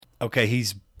Okay,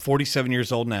 he's 47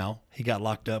 years old now. He got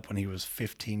locked up when he was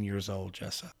 15 years old,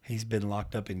 Jessa. He's been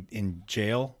locked up in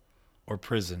jail or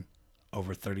prison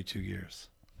over 32 years.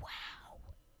 Wow.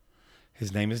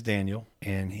 His name is Daniel,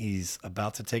 and he's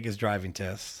about to take his driving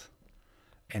test.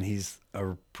 And he's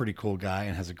a pretty cool guy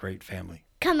and has a great family.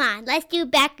 Come on, let's do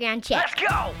background check.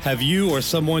 Let's go! Have you or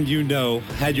someone you know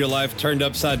had your life turned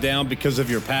upside down because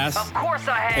of your past? Of course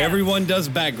I have. Everyone does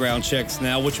background checks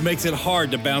now, which makes it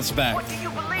hard to bounce back. What do you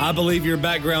believe? I believe your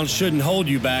background shouldn't hold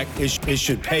you back. It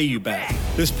should pay you back.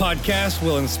 This podcast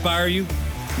will inspire you,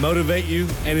 motivate you,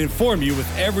 and inform you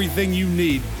with everything you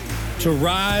need to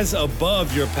rise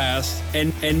above your past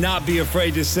and not be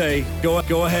afraid to say, go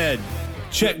ahead,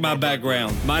 check my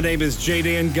background. My name is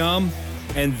Jaden Gum,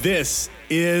 and this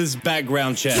is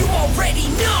Background Check. You already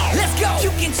know. Let's go. You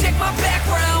can check my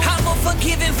background. I'm a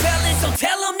forgiving felon, so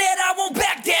tell them that I won't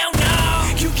back down.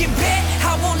 No. You can bet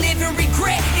I won't live in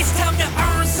regret. It's time to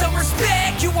earn some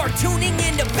respect. You are tuning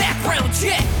in to Background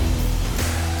Check.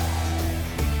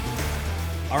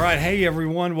 All right. Hey,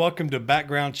 everyone. Welcome to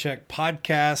Background Check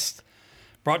Podcast,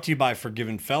 brought to you by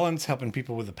Forgiven Felons, helping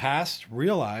people with the past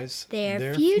realize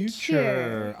Their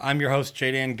future. I'm your host,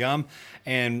 Jaden Gum,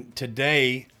 and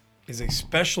today is a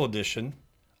special edition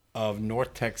of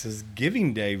North Texas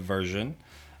Giving Day version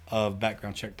of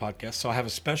Background Check Podcast. So I have a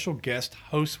special guest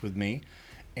host with me.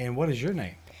 And what is your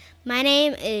name? My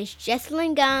name is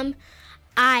Jesselyn Gum.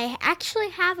 I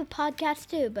actually have a podcast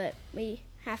too, but we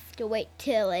have to wait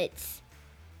till the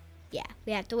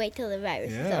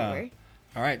virus is over.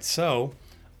 All right. So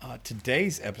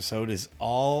today's episode is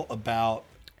all about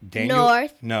Daniel.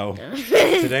 North. No.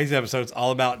 Today's episode is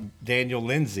all about Daniel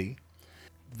Lindsay.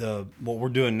 What we're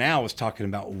doing now is talking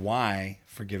about why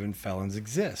forgiven felons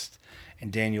exist.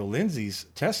 And Daniel Lindsay's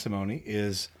testimony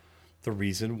is the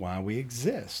reason why we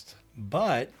exist.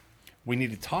 But we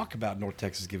need to talk about North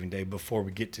Texas Giving Day before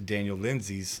we get to Daniel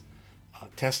Lindsay's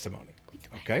testimony.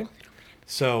 Okay?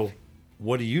 So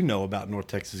what do you know about North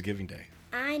Texas Giving Day?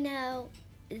 I know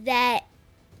that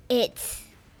it's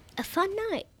a fun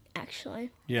night, actually.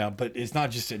 Yeah, but it's not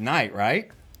just at night,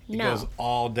 right? It No. goes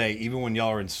all day. Even when y'all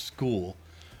are in school,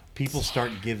 people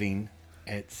start giving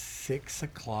at 6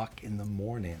 o'clock in the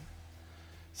morning.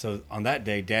 So on that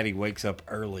day, Daddy wakes up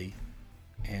early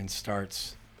and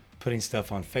starts putting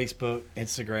stuff on Facebook,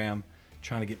 Instagram,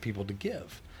 trying to get people to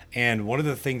give. And one of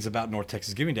the things about North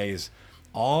Texas Giving Day is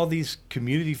all these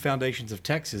community foundations of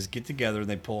Texas get together and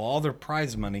they pull all their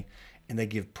prize money and they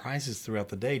give prizes throughout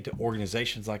the day to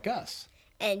organizations like us.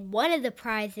 And one of the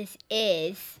prizes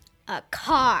is a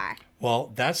car.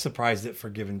 Well, that's the prize that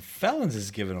Forgiven Felons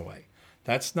is giving away.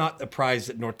 That's not the prize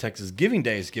that North Texas Giving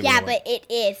Day is giving away. Yeah, but it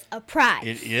is a prize.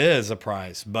 It is a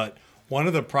prize. But one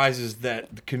of the prizes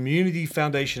that the Community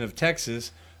Foundation of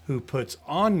Texas, who puts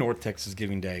on North Texas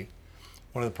Giving Day,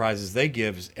 one of the prizes they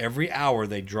give is every hour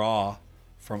they draw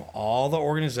from all the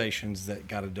organizations that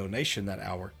got a donation that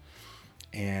hour,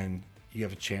 and you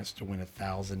have a chance to win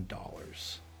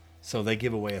 $1,000. So they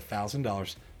give away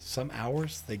 $1,000. Some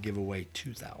hours they give away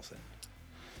 $2,000.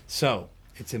 So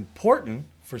it's important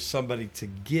for somebody to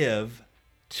give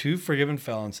to Forgiven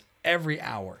Felons every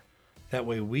hour. That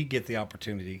way we get the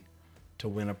opportunity to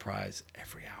win a prize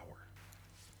every hour.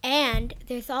 And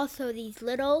there's also these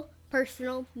little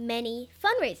personal mini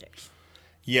fundraisers.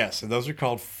 Yes, and those are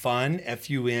called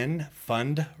F-U-N,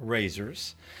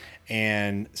 fundraisers.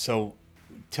 And so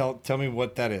tell me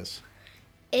what that is.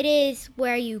 It is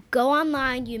where you go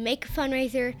online, you make a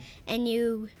fundraiser, and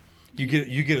you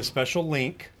get a special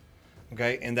link,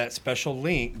 okay? And that special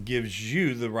link gives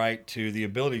you the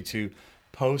ability to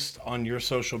post on your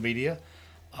social media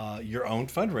your own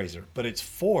fundraiser, but it's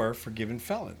for Forgiven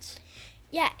Felons.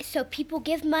 Yeah, so people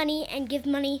give money and give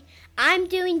money. I'm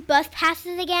doing bus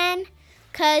passes again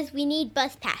because we need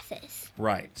bus passes.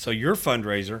 Right. So your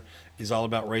fundraiser is all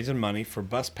about raising money for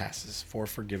bus passes for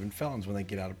Forgiven Felons when they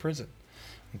get out of prison.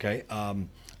 Okay.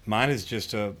 Mine is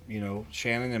just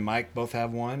Shannon and Mike both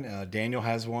have one. Daniel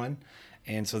has one.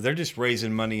 And so they're just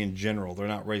raising money in general. They're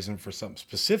not raising for something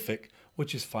specific,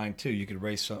 which is fine too. You could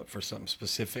raise for something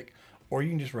specific, or you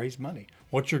can just raise money.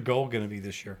 What's your goal going to be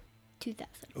this year? 2,000.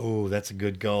 Oh, that's a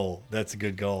good goal. That's a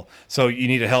good goal. So you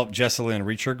need to help Jesselyn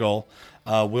reach her goal.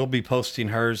 We'll be posting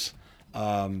hers.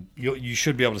 You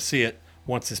should be able to see it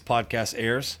once this podcast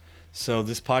airs. So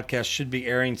this podcast should be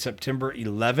airing September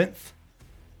 11th.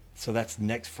 So that's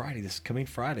next Friday, this coming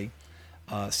Friday.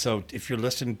 So if you're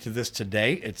listening to this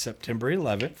today, it's September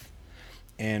 11th.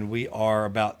 And we are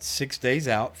about 6 days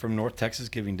out from North Texas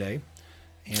Giving Day.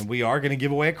 And we are going to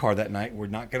give away a car that night. We're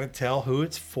not going to tell who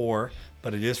it's for,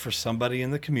 but it is for somebody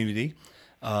in the community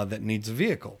that needs a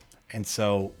vehicle. And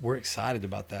so we're excited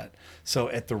about that. So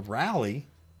at the rally,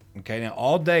 okay, now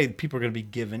all day people are going to be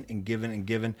giving and giving and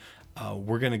giving.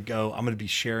 We're going to go, I'm going to be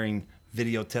sharing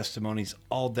video testimonies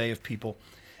all day of people.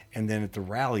 And then at the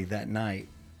rally that night,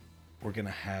 we're going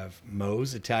to have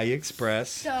Moe's Italia Express.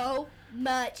 So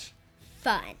much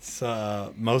fun. It's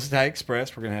Moe's Italian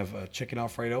Express. We're going to have chicken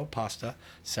Alfredo, pasta,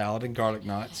 salad, and garlic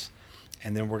knots.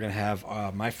 And then we're going to have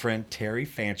my friend Terry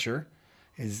Fancher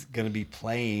is going to be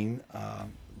playing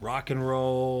rock and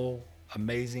roll,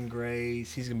 Amazing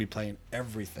Grace. He's going to be playing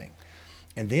everything.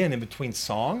 And then in between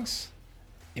songs,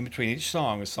 in between each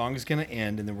song, a song is going to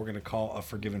end, and then we're going to call a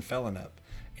forgiven felon up.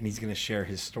 And he's going to share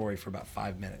his story for about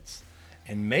 5 minutes.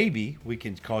 And maybe we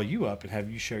can call you up and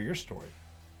have you share your story.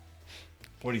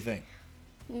 What do you think?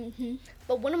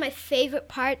 But one of my favorite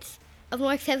parts of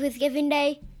North Texas Giving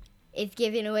Day is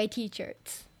giving away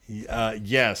T-shirts.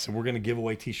 Yes, and we're going to give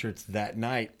away T-shirts that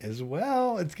night as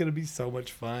well. It's going to be so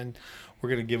much fun. We're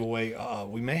going to give away,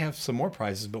 we may have some more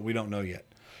prizes, but we don't know yet.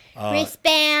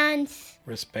 Wristbands.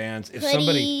 If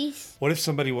Hoodies. what if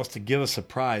somebody wants to give us a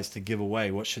prize to give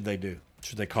away? What should they do?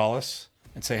 Should they call us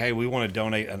and say, hey, we want to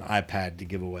donate an iPad to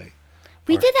give away?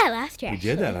 We did that last year. We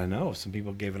did that, I know. Some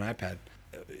people gave an iPad.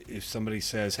 If somebody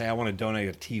says, hey, I want to donate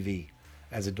a TV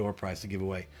as a door prize to give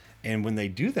away. And when they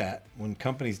do that, when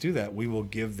companies do that, we will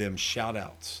give them shout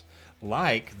outs.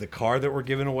 Like the car that we're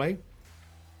giving away,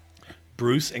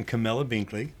 Bruce and Camilla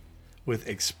Binkley with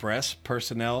Express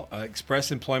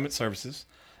Employment Services,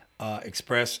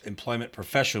 Express Employment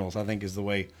Professionals, I think is the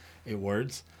way it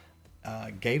words,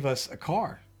 gave us a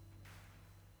car.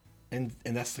 And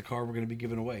that's the car we're going to be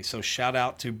giving away. So shout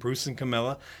out to Bruce and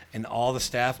Camilla and all the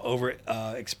staff over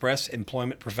at Express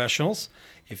Employment Professionals.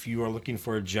 If you are looking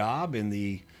for a job in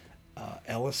the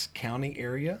Ellis County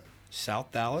area,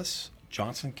 South Dallas,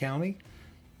 Johnson County,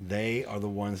 they are the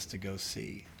ones to go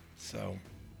see. So,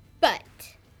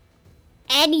 But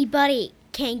anybody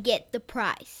can get the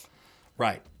prize.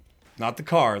 right. Not the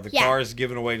car. The Yeah. car is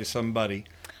given away to somebody.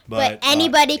 But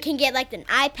anybody can get like an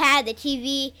iPad, the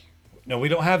TV. No, we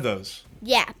don't have those.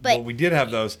 Yeah, But but we did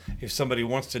have those. If somebody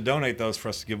wants to donate those for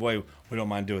us to give away, we don't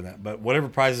mind doing that. But whatever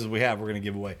prizes we have, we're going to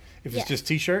give away. If Yeah. it's just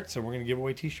T-shirts, then we're going to give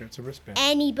away T-shirts and wristbands.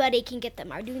 anybody can get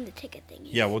them. Are doing the ticket thing.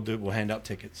 Yeah, we'll hand out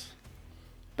tickets.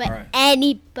 But all right.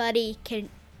 anybody can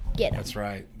get them. That's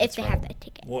right. If That's they right. have that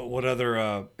ticket. What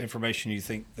other information do you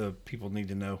think the people need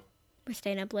to know? We're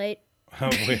staying up late.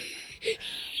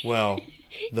 Well,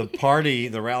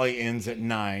 the rally ends at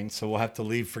 9, so we'll have to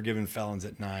leave Forgiven Felons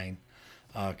at 9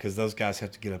 because those guys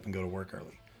have to get up and go to work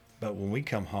early. But when we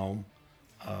come home,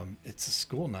 it's a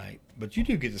school night. But you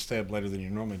do get to stay up later than you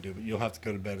normally do, but you'll have to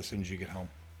go to bed as soon as you get home.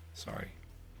 Sorry.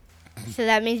 So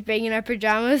that means bringing our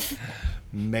pajamas.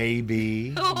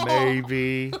 Maybe.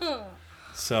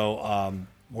 So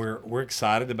we're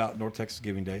excited about North Texas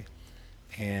Giving Day,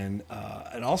 and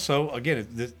also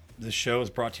again, this show is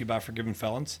brought to you by Forgiven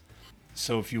Felons.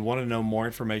 So if you want to know more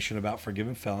information about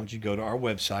Forgiven Felons, you go to our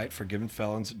website,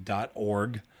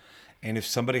 forgivenfelons.org. And if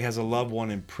somebody has a loved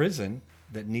one in prison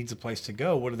that needs a place to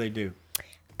go, what do?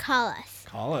 Call us.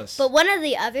 Call us. But one of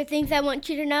the other things I want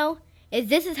you to know is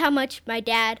this is how much my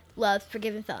dad loves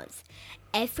Forgiven Felons.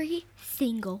 Every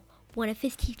single one of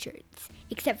his t-shirts,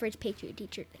 except for his Patriot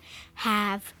t-shirt,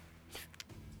 have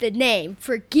the name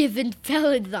Forgiven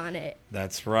Felons on it.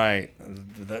 That's right.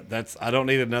 That's I don't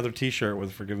need another T-shirt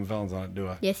with Forgiven Felons on it, do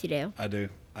I? Yes, you do. I do.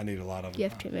 I need a lot of them. You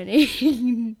have too many.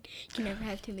 You can never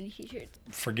have too many t-shirts.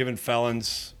 Forgiven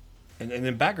Felons, and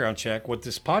then background check. What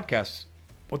the podcast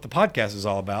is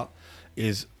all about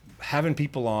is having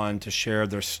people on to share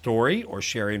their story or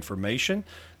share information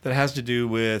that has to do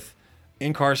with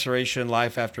incarceration,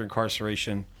 life after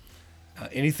incarceration,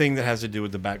 anything that has to do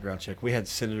with the background check. We had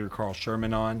Senator Carl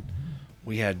Sherman on.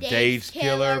 We had Dave's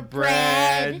Killer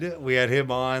Bread. We had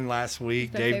him on last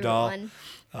week. My Dave favorite Dahl. one.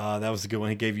 That was a good one.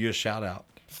 He gave you a shout out.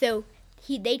 So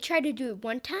they tried to do it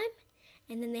one time,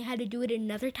 and then they had to do it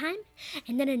another time,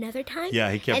 and then another time.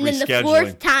 Yeah, he kept and then the rescheduling.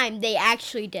 fourth time they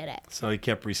actually did it. So he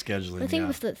kept rescheduling. I think yeah. it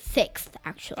was the sixth,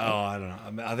 actually. Oh, I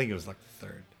don't know. I think it was like the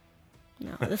third.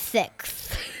 No, the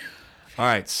sixth. All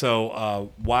right.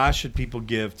 So why should people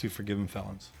give to Forgiven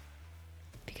Felons?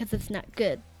 Because it's not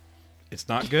good. It's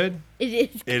not good? It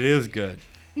is. It is good.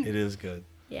 It is good.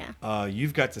 Yeah.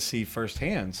 You've got to see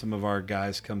firsthand some of our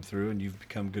guys come through, and you've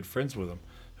become good friends with them.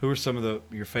 Who are some of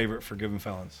your favorite Forgiven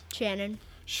Felons? Shannon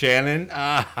Shannon.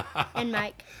 and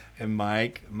Mike. And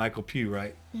Michael Pugh,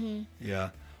 right? Mm-hmm. Yeah.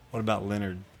 What about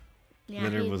Leonard? Yeah,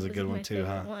 Leonard he was a good my one too, favorite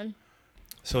huh? one.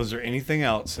 So is there anything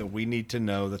else that we need to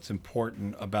know that's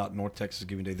important about North Texas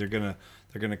Giving Day? They're gonna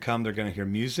come. They're gonna hear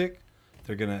music.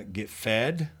 They're gonna get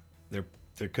fed. They're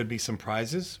There could be some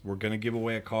prizes. We're going to give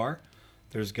away a car.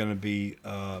 There's going to be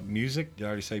music. Did I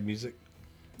already say music?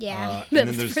 Yeah, And then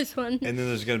that's the there's first one. And then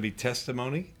there's going to be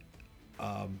testimony.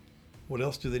 What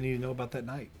else do they need to know about that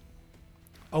night?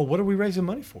 Oh, what are we raising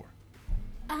money for?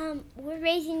 We're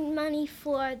raising money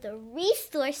for the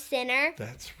Resource Center.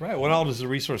 That's right. What all does the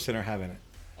Resource Center have in it?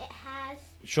 It has,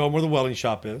 Show them where the welding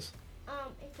shop is.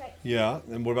 it's right, Yeah.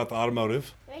 And what about the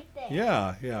automotive? right there.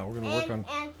 Yeah. We're going to work on.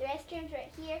 And the restrooms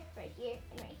right here, and right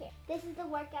here. This is the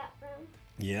workout room.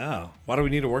 Yeah. Why do we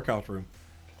need a workout room?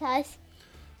 Because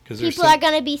Because people are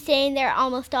going to be staying there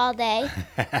almost all day.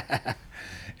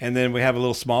 And then we have a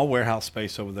little small warehouse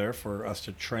space over there for us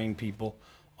to train people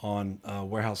on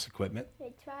warehouse equipment.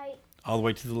 That's right. All the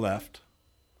way to the left.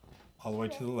 All the way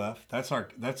to the left. That's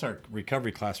our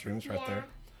recovery classrooms right there.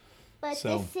 But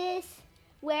So- this is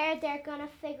where they're going to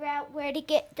figure out where to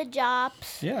get the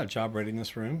jobs. Yeah, job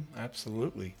readiness room.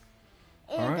 Absolutely.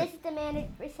 And all right. this is the man at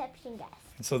reception desk.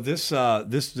 And so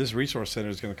this resource center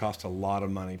is going to cost a lot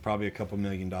of money, probably a couple $1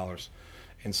 million.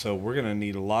 And so we're going to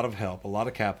need a lot of help, a lot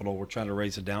of capital. We're trying to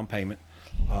raise a down payment,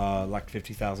 like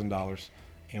 $50,000,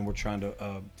 and we're trying to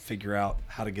figure out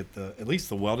how to get at least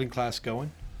the welding class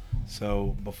going.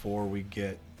 So before we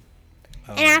get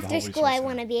And the after whole school, resource I center.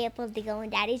 want to be able to go in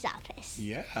Daddy's office.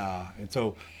 Yeah, and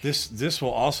so this will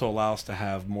also allow us to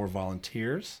have more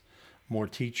volunteers, more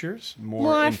teachers,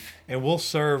 More and we'll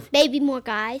serve. Maybe more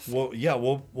guys. Well, yeah,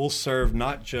 we'll serve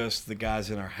not just the guys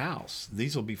in our house.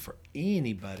 These will be for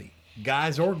anybody,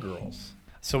 guys or girls.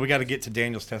 So we got to get to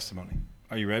Daniel's testimony.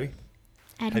 Are you ready?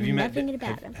 I don't know nothing Da-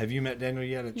 about him. Have you met Daniel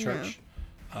yet at No. church?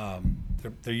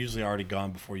 They're usually already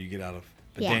gone before you get out of.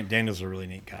 But Yeah. Daniel's a really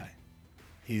neat guy.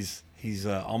 He's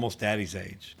almost Daddy's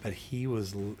age, but he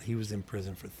was in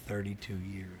prison for 32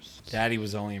 years. Daddy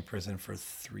was only in prison for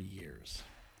 3 years.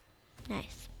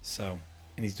 Nice. So,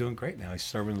 and he's doing great now. He's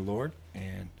serving the Lord,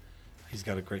 and he's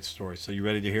got a great story. So, you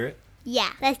ready to hear it?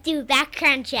 Yeah, let's do a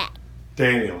background check.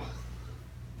 Daniel,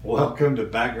 welcome to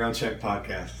Background Check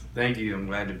Podcast. Thank you. I'm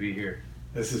glad to be here.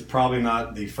 This is probably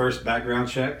not the first background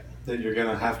check that you're going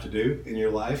to have to do in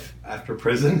your life after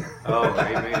prison. Oh,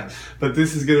 amen. But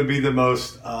this is going to be the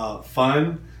most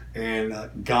fun and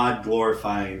God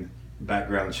glorifying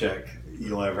background check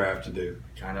you'll ever have to do.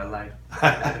 Kind of like.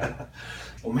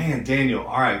 Well, man, Daniel,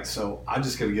 all right, so I'm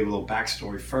just going to give a little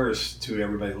backstory first to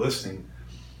everybody listening.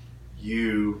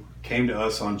 You came to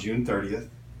us on June 30th,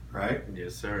 right?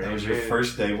 Yes, sir. That was your Amen.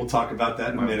 first day. We'll talk about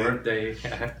that in a My minute. birthday.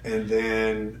 And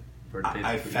then Birthday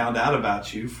I to you. found out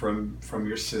about you from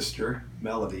your sister,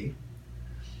 Melody.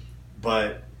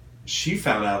 But she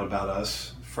found out about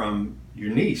us from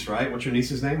your niece, right? What's your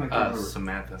niece's name? I can't remember.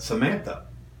 Samantha. Samantha.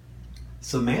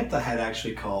 Samantha had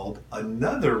actually called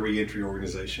another reentry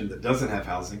organization that doesn't have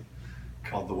housing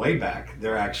called The Way Back.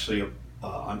 They're actually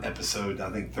on episode, I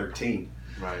think, 13.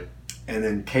 Right. And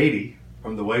then Katie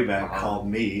from The Way Back Uh-huh. called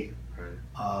me.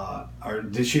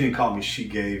 Right. She didn't call me. She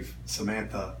gave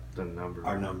Samantha The number.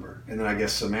 our number. And then I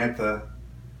guess Samantha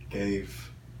gave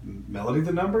Melody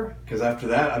the number. Because after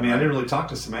that, I mean, I didn't really talk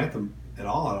to Samantha at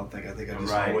all, I don't think. I think I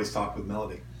just Right. always talked with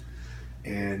Melody.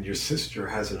 And your sister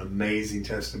has an amazing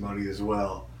testimony as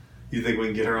well. You think we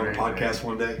can get her on the Very podcast good.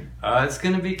 one day? It's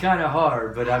gonna be kind of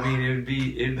hard, but I mean, it'd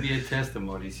be a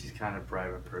testimony. She's kind of a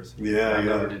private person. Yeah, I love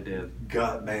yeah. her to death.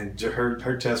 God, man,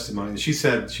 her testimony. She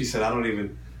said, I don't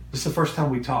even. This is the first time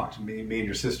we talked, me and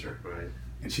your sister. Right.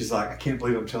 And she's like, I can't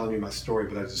believe I'm telling you my story,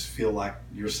 but I just feel like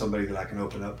you're somebody that I can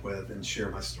open up with and share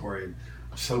my story. And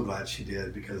I'm so glad she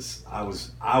did because I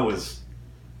was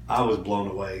blown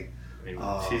away. I mean,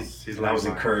 she's and like I was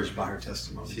my, encouraged by her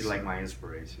testimony. She's like my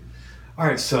inspiration. All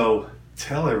right, so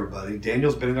tell everybody,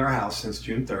 Daniel's been in our house since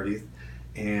June 30th,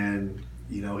 and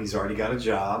he's already got a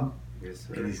job, Yes,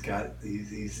 sir. and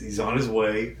he's on his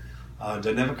way.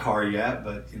 Doesn't have a car yet,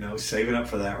 but saving up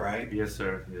for that, right? Yes,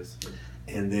 sir. Yes, sir.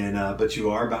 And then, but you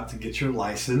are about to get your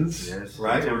license, Yes,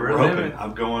 right? September We're hoping.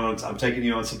 11th. I'm taking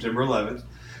you on September 11th,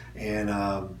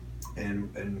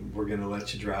 and we're gonna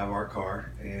let you drive our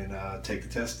car and take the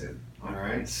test in. All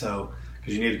right, so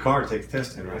because you need a car to take the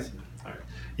test in, right? Yes. All right.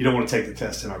 You don't want to take the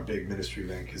test in our big ministry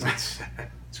van because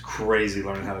it's crazy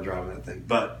learning how to drive that thing.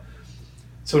 But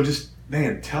so just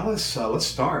man, tell us. Let's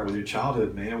start with your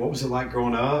childhood, man. What was it like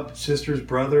growing up? Sisters,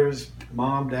 brothers,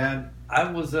 mom, dad.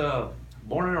 I was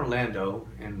born in Orlando,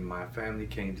 and my family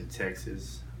came to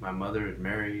Texas. My mother had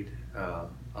married a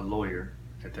lawyer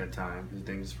at that time. His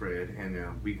name is Fred,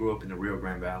 and we grew up in the Rio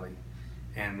Grande Valley.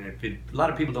 And a lot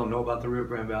of people don't know about the Rio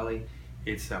Grande Valley.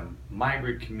 It's a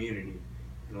migrant community,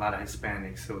 and a lot of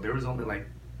Hispanics. So there was only like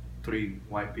 3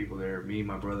 white people there. Me,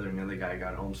 my brother, and the other guy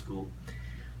got homeschooled.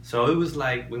 So it was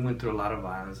like we went through a lot of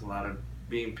violence, a lot of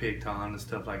being picked on and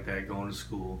stuff like that, going to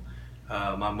school.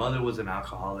 My mother was an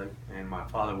alcoholic and my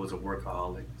father was a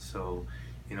workaholic. So,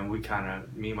 you know,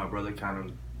 me and my brother kind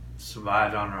of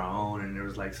survived on our own, and there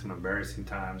was like some embarrassing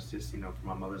times just, you know, for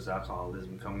my mother's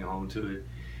alcoholism coming home to it.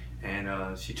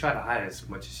 And she tried to hide it as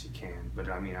much as she can. But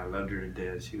I mean, I loved her to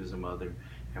death. She was a mother.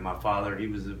 And my father, he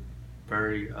was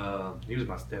he was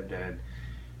my stepdad.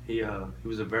 He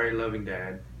was a very loving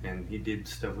dad, and he did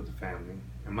stuff with the family.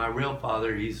 And my real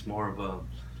father, he's more of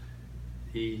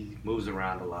he moves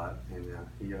around a lot, and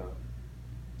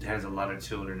he has a lot of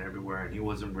children everywhere, and he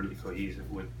wasn't really cohesive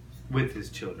with his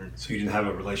children. So you didn't have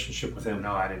a relationship with him?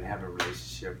 No, I didn't have a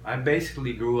relationship. I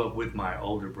basically grew up with my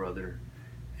older brother,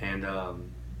 and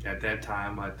at that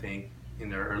time, I think in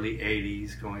the early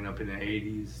 80s, going up in the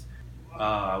 80s,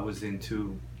 I was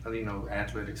into, you know,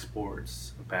 athletic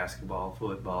sports, basketball,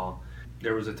 football.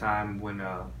 There was a time when,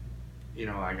 you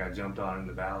know, I got jumped on in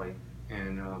the valley,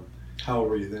 and how old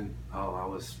were you then? Oh, I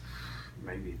was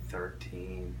maybe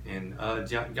 13, and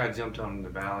got jumped on in the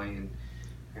valley,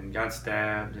 and got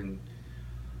stabbed, and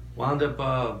wound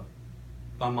up.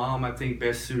 My mom, I think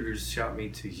Best Suitors shot me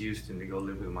to Houston to go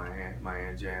live with my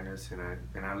aunt Janice,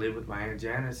 and I lived with my aunt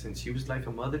Janice, and she was like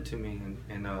a mother to me,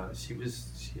 and I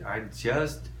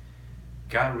just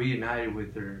got reunited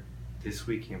with her this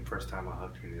weekend. First time I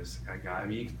hugged her.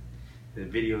 The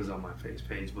video's on my face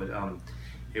page, but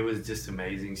it was just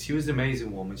amazing. She was an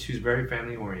amazing woman. She was very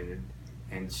family oriented,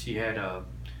 and she had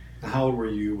How old were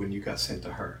you when you got sent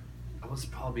to her? I was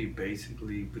probably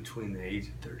basically between the age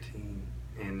of 13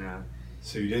 and.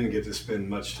 So you didn't get to spend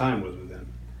much time with her then?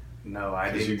 No,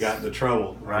 I didn't. Because you got into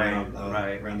trouble around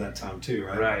that time too,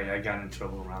 right? Right, I got in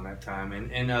trouble around that time,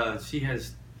 and she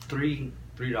has three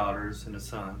daughters and a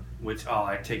son, which all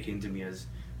I take into me as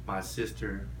my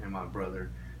sister and my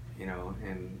brother, you know,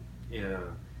 and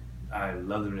I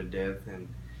love them to death. And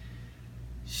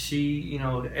she, you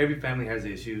know, every family has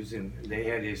issues, and they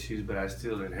had issues, but I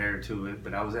still adhered to it.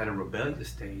 But I was at a rebellious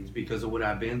stage because of what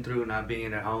I've been through, not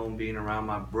being at home, being around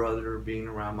my brother, being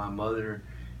around my mother,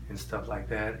 and stuff like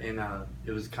that. And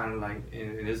it was kind of like,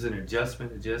 and it's an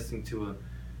adjusting to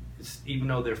it's, even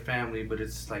though they're family, but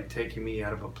it's like taking me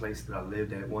out of a place that I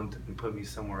lived at once and put me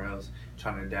somewhere else,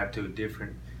 trying to adapt to a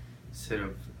different set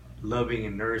of loving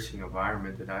and nourishing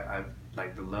environment that I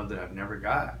like, the love that I've never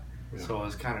got. Yeah. So I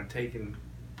was kind of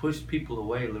pushed people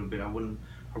away a little bit. I wasn't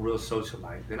a real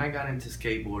socialite. Then I got into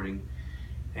skateboarding,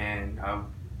 and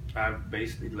I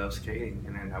basically loved skating,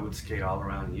 and then I would skate all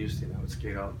around Houston. I would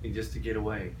skate all just to get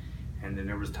away, and then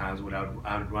there was times when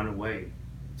I would run away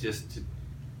just to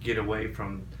get away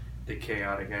from the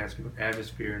chaotic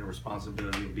atmosphere and the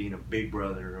responsibility of being a big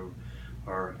brother,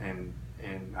 and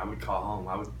I would call home.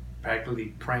 I would practically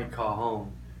prank call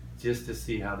home just to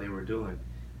see how they were doing,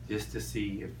 just to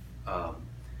see if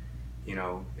you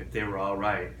know, if they were all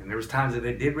right. And there was times that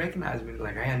they did recognize me,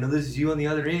 like, hey, I know this is you on the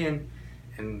other end,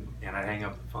 and I'd hang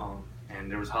up the phone. And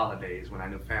there was holidays when I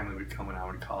knew family would come and I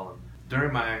would call them.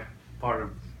 During my part of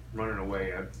running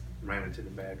away, I ran into the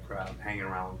bad crowd, hanging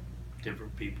around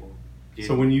different people.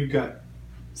 So when you got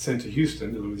sent to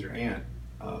Houston to live with your aunt,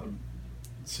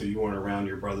 so you weren't around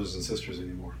your brothers and sisters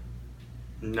anymore?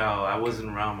 No, I wasn't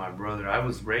around my brother. I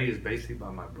was raised basically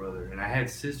by my brother, and I had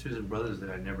sisters and brothers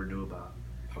that I never knew about.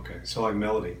 Okay, so like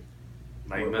Melody.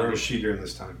 Where was she during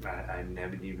this time? I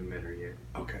never even met her yet.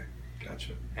 Okay,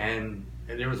 gotcha. And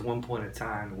there was one point in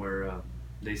time where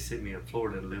they sent me to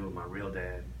Florida to live with my real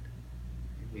dad.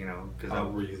 You know, because how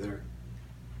old were you there?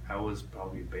 I was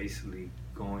probably basically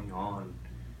going on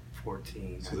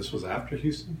 14. So this was after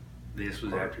Houston? This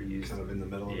was after Houston. Kind of in the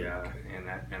middle of it? Yeah,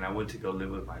 okay. And I went to go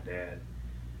live with my dad.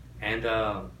 And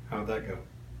how'd that go?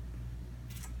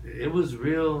 It was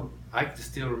real. I can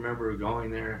still remember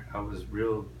going there. I was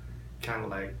real kind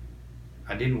of like,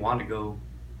 I didn't want to go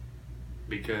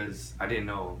because I didn't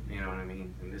know, you know what I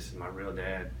mean? And this is my real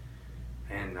dad.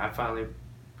 And I finally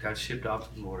got shipped off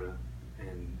to Florida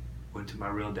and went to my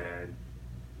real dad.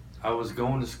 I was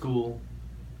going to school,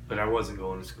 but I wasn't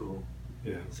going to school.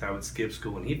 Yeah. So I would skip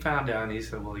school. And he found out and he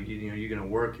said, well, you know, you're going to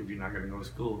work if you're not going to go to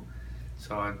school.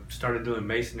 So I started doing a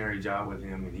masonry job with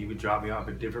him, and he would drop me off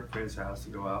at different friends' houses to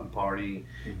go out and party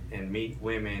and meet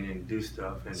women and do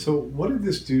stuff. And so what did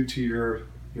this do to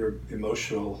your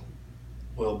emotional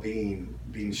well-being,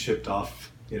 being shipped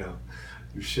off, you know,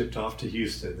 you shipped off to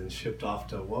Houston and shipped off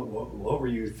to, what were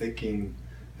you thinking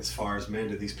as far as, man,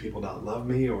 did these people not love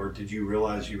me? Or did you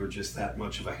realize you were just that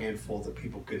much of a handful that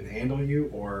people couldn't handle you,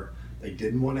 or they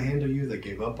didn't want to handle you, they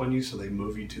gave up on you, so they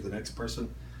move you to the next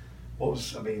person?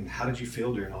 How did you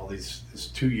feel during all this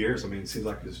 2 years? I mean, it seems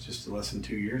like it was just less than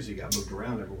 2 years you got moved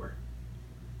around everywhere.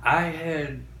 I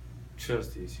had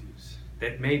trust issues.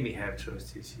 that made me have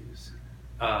trust issues.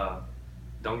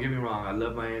 Don't get me wrong, I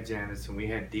love my Aunt Janice, and we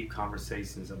had deep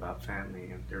conversations about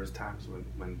family, and there was times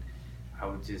when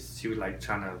she would like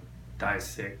trying to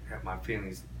dissect at my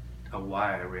feelings of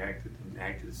why I reacted and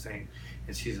acted the same,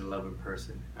 and she's a loving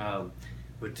person.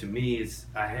 But to me,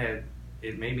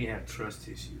 it made me have trust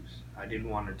issues. I didn't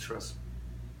want to trust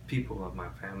people of my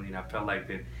family, and I felt like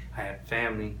that I had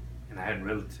family and I had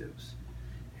relatives,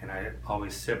 and I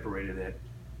always separated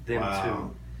them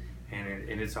two.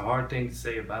 And it's a hard thing to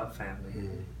say about family,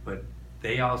 but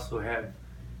they also have,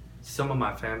 some of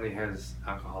my family has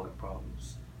alcoholic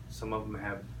problems. Some of them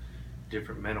have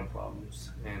different mental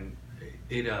problems. And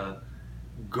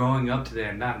growing up to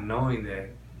that, not knowing that,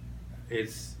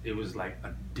 it was like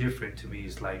a different to me.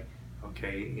 It's like,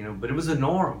 okay, you know, but it was a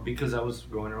norm because I was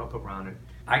growing up around it.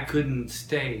 I couldn't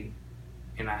stay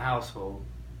in a household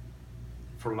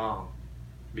for long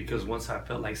because once I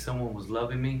felt like someone was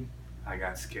loving me, I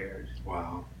got scared.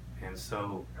 Wow. And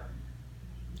so,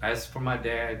 as for my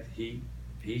dad, he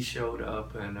showed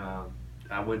up, and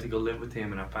I went to go live with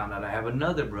him, and I found out I have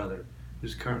another brother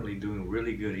who's currently doing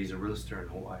really good. He's a realtor in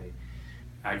Hawaii.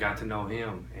 I got to know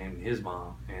him and his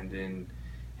mom, and then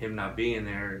him not being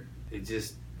there,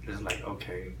 it's like,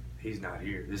 okay, he's not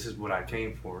here. This is what I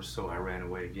came for, so I ran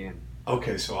away again.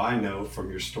 Okay, so I know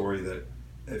from your story that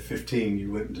at 15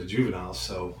 you went into juvenile,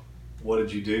 so what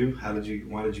did you do?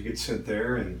 Why did you get sent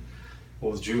there, and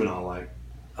what was juvenile like?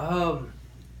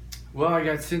 Well, I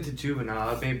got sent to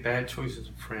juvenile. I made bad choices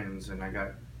of friends, and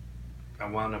I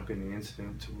wound up in an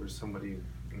incident to where somebody,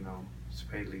 you know, was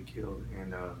fatally killed,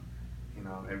 and you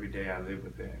know, every day I live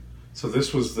with that. So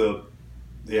this was the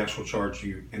actual charge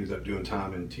you ended up doing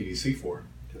time in TDC for.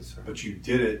 Yes, sir. But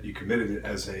you committed it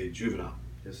as a juvenile.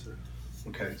 Yes, sir.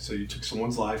 Okay, so you took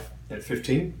someone's life at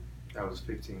 15? I was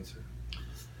 15, sir.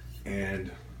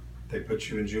 And they put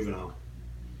you in juvenile.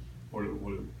 What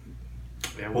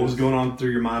That was going on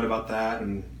through your mind about that?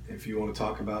 And if you want to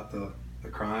talk about the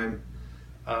crime,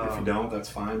 if you don't, that's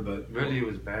fine. But really, it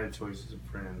was bad choices of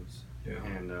friends. Yeah.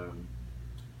 And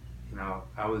you know,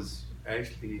 I was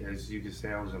actually, as you could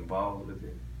say, I was involved with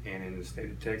it. And in the state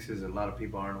of Texas, a lot of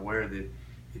people aren't aware that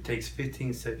it takes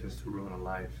 15 seconds to ruin a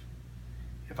life.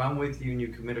 If I'm with you and you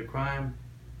commit a crime,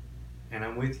 and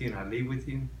I'm with you and I leave with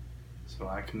you, so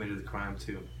I committed the crime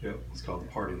too. Yep, it's called the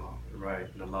party law.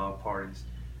 Right, the law of parties.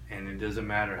 And it doesn't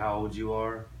matter how old you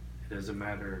are, it doesn't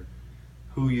matter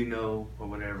who you know or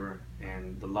whatever.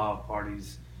 And the law of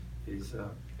parties is,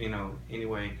 you know,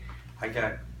 anyway, I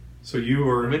got. So you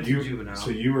were juvenile.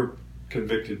 So you were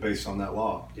convicted based on that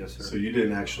law. Yes, sir. So you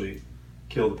didn't actually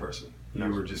kill the person. No,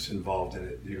 You sir. were just involved in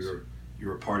it. You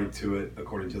were party to it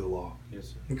according to the law.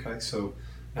 Yes, sir. Okay, so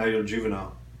now you're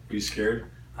juvenile. Are you scared?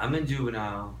 I'm in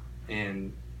juvenile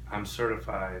and I'm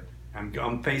certified.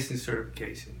 I'm facing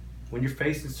certification. When you're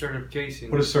facing certification,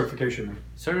 What does certification mean?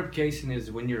 certification is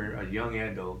when you're a young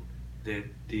adult that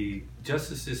the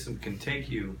justice system can take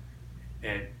you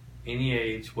at any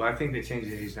age. Well, I think they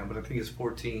changed the age now, but I think it's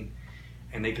 14,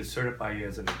 and they can certify you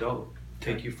as an adult.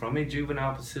 Take you from a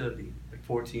juvenile facility at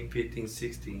 14, 15,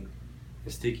 16,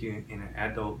 and stick you in an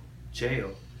adult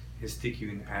jail and stick you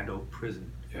in an adult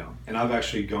prison. Yeah, and I've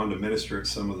actually gone to minister at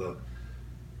some of the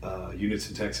units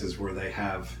in Texas where they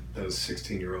have those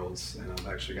 16-year-olds, and I've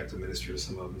actually got to minister to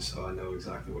some of them, so I know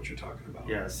exactly what you're talking about.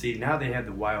 Yeah, see, now they have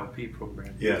the YLP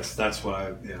program. Yes, that's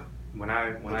what When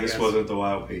I this got, wasn't the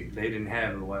YLP. they didn't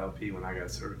have the YLP when I got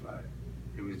certified.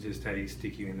 It was just, hey,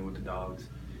 stick you in with the dogs.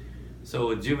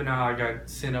 So at juvenile, I got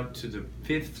sent up to the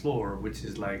 5th floor, which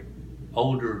is like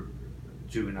older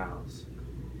juveniles,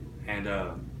 and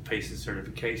facing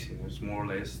certification. It was more or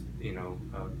less, you know,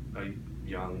 a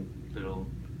young little,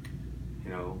 you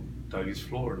know, Dougie's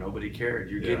floor. Nobody cared.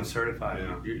 You're getting certified.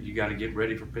 Yeah. You got to get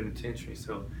ready for penitentiary.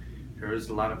 So there was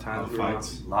a lot of times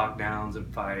fights, lockdowns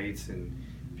and fights, and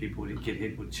people would get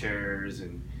hit with chairs,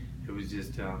 and it was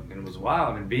just, and it was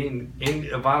wild. And being in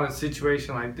a violent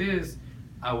situation like this,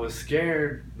 I was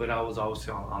scared, but I was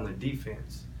also on the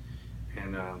defense,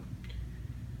 and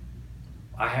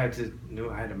I had to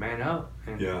man up,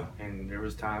 and and there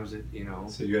was times that, you know.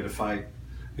 So you had to fight.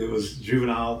 It was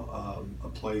juvenile, a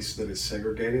place that is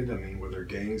segregated. I mean, were there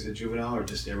gangs at juvenile, or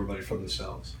just everybody for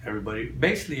themselves?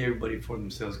 Basically everybody for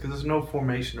themselves, because there's no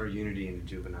formation or unity in the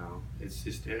juvenile. It's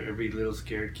just every little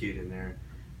scared kid in there,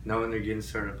 knowing they're getting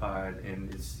certified,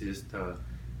 and it's just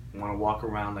want to walk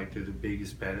around like they're the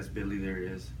biggest, baddest Billy there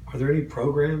is. Are there any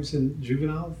programs in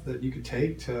juvenile that you could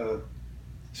take to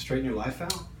straighten your life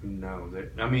out? No,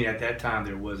 I mean, at that time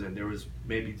there wasn't. There was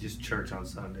maybe just church on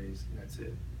Sundays, and that's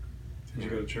it. Did you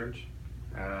go to church?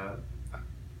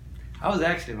 I was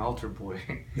actually an altar boy.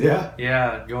 Yeah.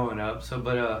 Yeah, growing up. So,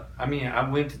 but I mean, I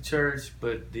went to church,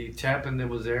 but the chaplain that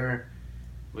was there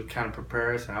would kind of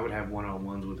prepare us, and I would have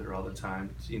one-on-ones with her all the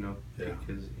time. You know, Yeah.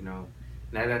 because you know,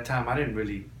 and at that time I didn't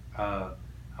really, I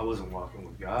wasn't walking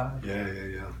with God. Yeah.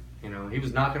 You know, He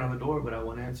was knocking on the door, but I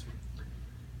wouldn't answer.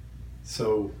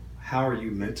 So, how are you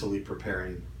mentally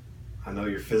preparing? I know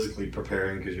you're physically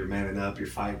preparing because you're manning up, you're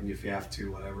fighting if you have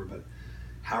to, whatever. But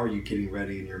how are you getting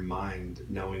ready in your mind,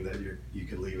 knowing that you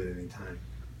could leave at any time?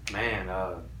 Man,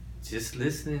 just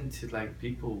listening to like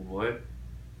people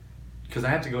because I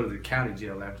have to go to the county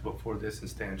jail before this and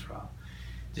stand trial.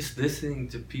 Just listening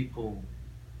to people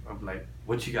of like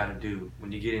what you got to do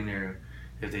when you get in there.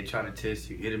 If they try to test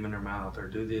you, hit them in their mouth or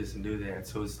do this and do that.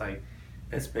 So it's like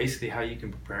that's basically how you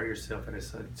can prepare yourself at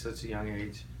such a young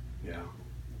age. Yeah.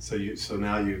 So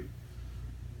now you're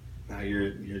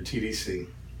TDC.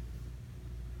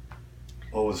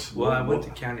 I went to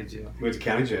county jail. You went to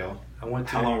county jail.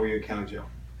 How long were you in county jail?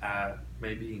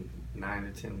 Maybe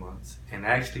 9 to 10 months, and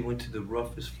I actually went to the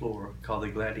roughest floor called the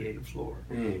Gladiator floor,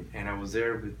 and I was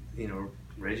there with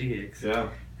Reggie Hicks. Yeah.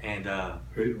 And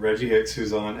Reggie Hicks,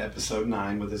 who's on episode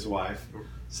 9 with his wife.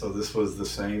 So this was the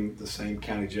same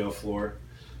county jail floor.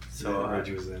 So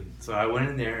Reggie was in. So I went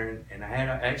in there, and I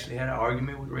actually had an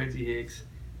argument with Reggie Hicks,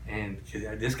 and 'cause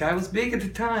this guy was big at the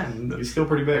time. He's still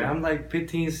pretty big. And I'm like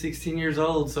 15, 16 years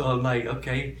old, so I'm like,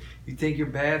 okay, you think you're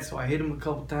bad? So I hit him a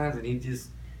couple times, and he just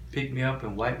picked me up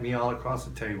and wiped me all across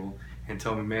the table and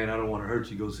told me, man, I don't want to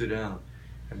hurt you, go sit down.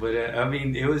 But I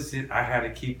mean, it was just, I had to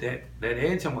keep that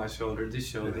edge on my shoulder to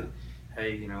show that,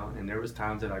 hey, you know, and there was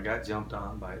times that I got jumped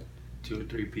on by 2 or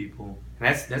 3 people.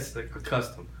 And that's like a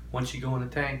custom. Once you go in the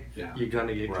tank, you're going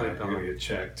to get clipped on. You're going to get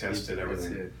checked, tested,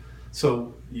 everything. That's it.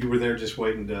 So you were there just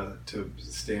waiting to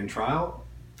stand trial?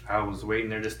 I was waiting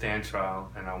there to stand trial,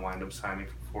 and I wound up signing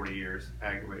for 40 years,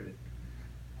 aggravated.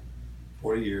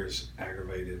 40 years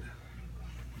aggravated,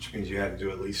 which means you had to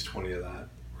do at least 20 of that,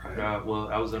 right? Well,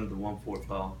 I was under the 1/4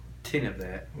 law, 10 of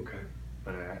that. Okay.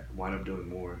 But I wound up doing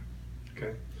more.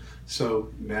 Okay.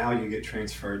 So now you get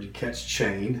transferred. You catch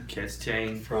chain.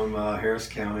 From Harris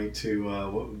County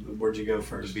to where'd you go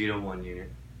first? The Beto 1 unit.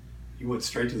 You went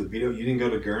straight to the Beto. You didn't go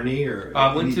to Gurney or?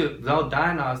 I went to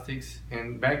diagnostics,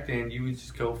 and back then you would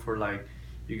just go for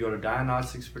you go to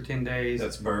diagnostics for 10 days.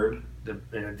 That's Bird. I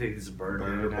think it's Bird.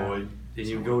 Bird or Boyd. Then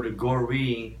you go to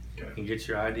Goree and get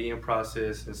your ID in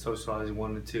process and socializing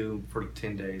 1 and 2 for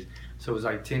 10 days. So it was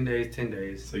like 10 days, 10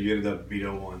 days. So you ended up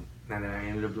Beto 1. And then I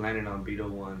ended up landing on Beto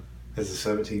 1. As a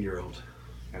 17-year-old.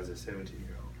 As a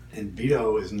 17-year-old. And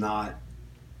Beto is not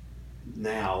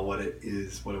now what it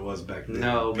was back then.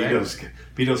 No,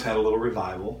 Beto's had a little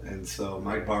revival, and so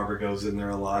Mike Barber goes in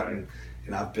there a lot, and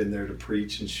I've been there to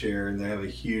preach and share, and they have a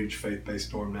huge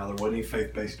faith-based dorm now. There wasn't any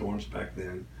faith-based dorms back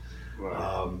then.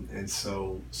 Right. And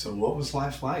so what was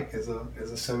life like as a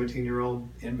 17-year-old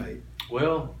inmate?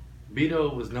 Well,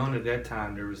 Beto was known at that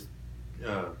time. There was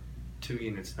 2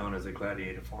 units known as the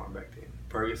Gladiator Farm back then,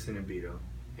 Ferguson and Beto,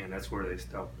 and that's where they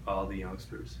stopped all the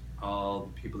youngsters, all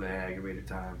the people that had aggravated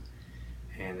time.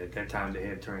 And at that time, they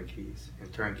had turnkeys,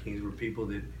 and turnkeys were people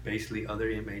that basically other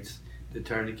inmates that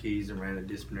turned the keys and ran the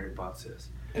disciplinary process.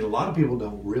 And a lot of people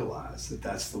don't realize that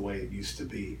that's the way it used to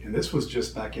be. And this was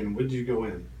just back in, when did you go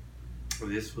in?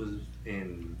 This was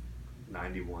in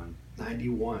 91.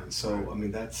 91. So, I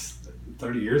mean, that's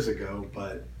 30 years ago,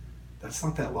 but that's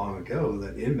not that long ago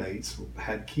that inmates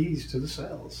had keys to the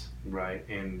cells. Right,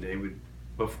 and they would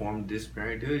perform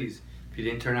disciplinary duties. If you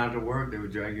didn't turn out to work, they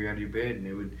would drag you out of your bed and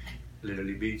they would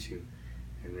literally beat you.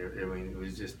 And I mean, it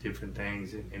was just different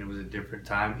things, and it was a different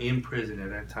time in prison at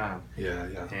that time. Yeah.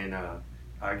 And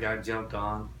I got jumped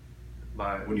on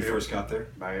by when you first got there,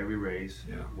 by every race,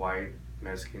 yeah. White,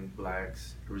 Mexican,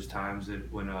 blacks. There was times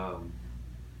that when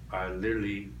I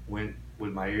literally went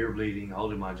with my ear bleeding,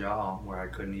 holding my jaw where I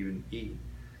couldn't even eat.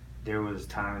 There was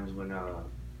times when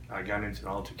I got into an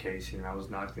altercation and I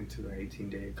was knocked into an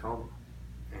 18-day coma,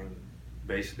 and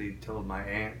basically told my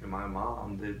aunt and my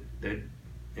mom that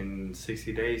in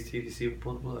 60 days TDC would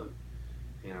pull the plug,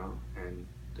 you know. And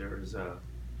there's I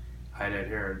had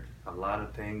heard a lot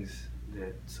of things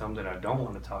some that I don't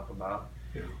want to talk about,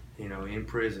 yeah. You know, in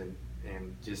prison,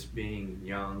 and just being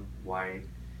young, white,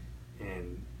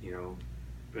 and you know,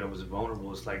 I was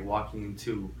vulnerable. It's like walking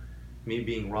into me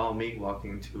being raw meat,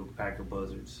 walking into a pack of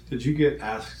buzzards. Did you get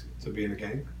asked to be in a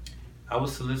gang? I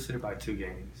was solicited by 2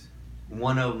 gangs.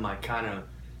 One of them I kind of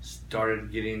started to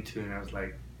get into, and I was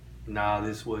like, nah,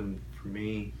 this wasn't for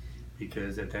me,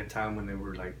 because at that time when they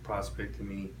were like prospecting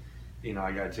me, you know,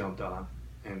 I got jumped on,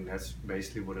 and that's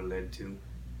basically what it led to.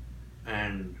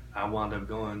 And I wound up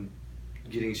going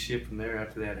getting shipped from there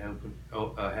after that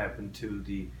happened to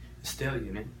the Estelle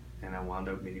unit, and I wound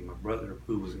up meeting my brother,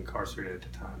 who was incarcerated at the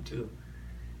time too,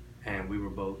 and we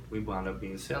wound up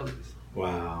being cellies.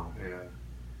 Wow. Yeah,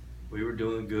 we were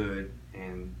doing good.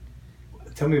 And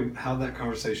tell me how that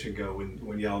conversation go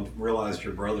when y'all realized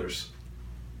you're brothers.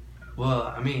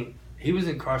 Well, I mean, he was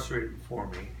incarcerated before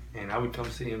me, and I would come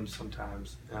see him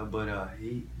sometimes.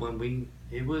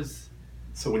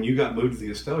 So when you got moved to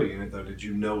the Estelle unit, though, did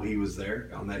you know he was there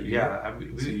on that unit? Yeah.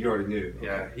 So you already knew.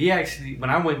 Yeah. Okay. He actually, when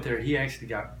I went there, he actually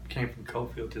came from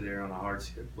Cofield to there on a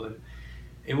hardship. But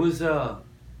it was,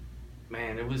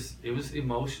 man, it was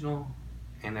emotional,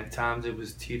 and at times it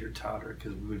was teeter-totter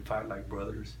because we would fight like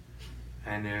brothers.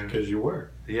 And Because you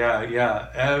were. Yeah.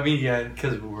 I mean, yeah,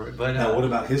 because we were. But now, what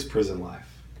about his prison life?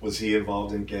 Was he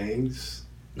involved in gangs?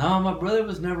 No, my brother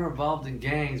was never involved in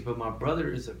gangs, but my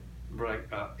brother is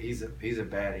he's a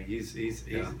baddie.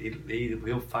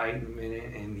 He'll fight in a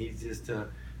minute, and he's just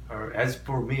or as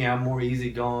for me, I'm more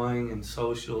easygoing and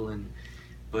social,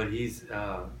 but he's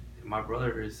my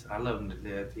brother is, I love him to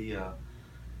death.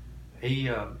 He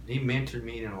mentored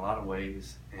me in a lot of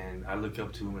ways, and I look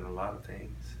up to him in a lot of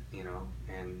things,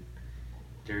 and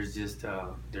there's just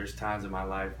there's times in my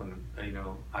life when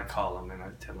I call him and I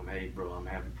tell him, hey bro, I'm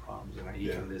having problems, and he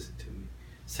can listen to me.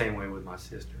 Same way with my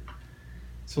sister.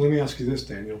 So let me ask you this,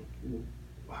 Daniel.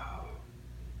 Wow.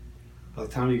 By the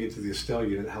time you get to the Estelle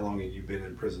unit, how long had you been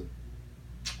in prison?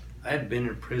 I had been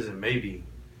in prison maybe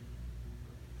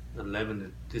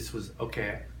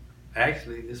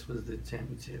Actually, this was the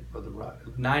championship of the Rock.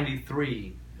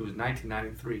 93. It was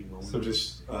 1993. So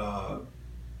just a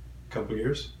couple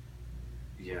years?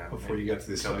 Yeah. Before you got to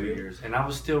the Estelle unit? Years. And I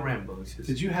was still rambunctious.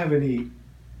 Did you have any,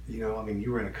 you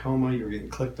were in a coma, you were getting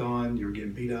clicked on, you were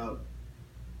getting beat up.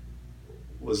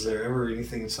 Was there ever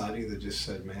anything inside you that just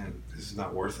said, man, this is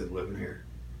not worth it living here?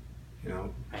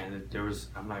 And there was,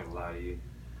 I'm not gonna lie to you,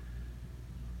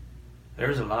 there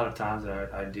was a lot of times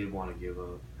that I did want to give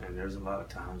up, and there's a lot of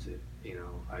times that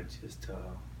I just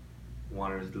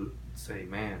wanted to say,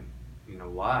 man,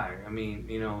 why? I mean,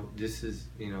 this is,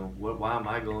 why am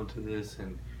I going through this?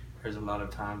 And there's a lot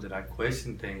of times that I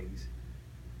question things,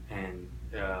 and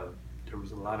there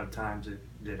was a lot of times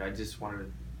that I just wanted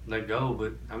to let go.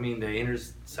 But I mean, the inner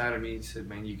side of me said,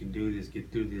 man, you can do this,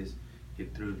 get through this.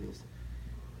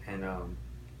 And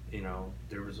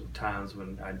there was times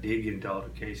when I did get into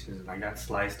altercations, and I got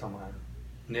sliced on my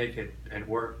neck at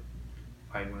work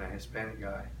fighting with a Hispanic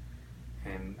guy,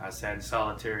 and I sat in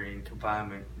solitary in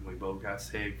confinement, and we both got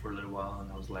saved for a little while.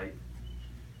 And I was like,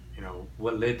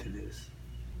 what led to this?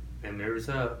 And there's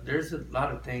a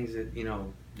lot of things that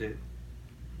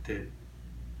that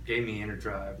gave me inner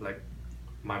drive. Like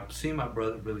seeing my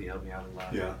brother really helped me out a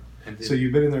lot. Yeah. And so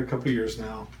you've been in there a couple of years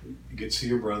now. You get to see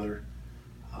your brother.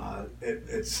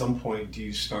 At some point, do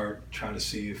you start trying to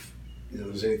see if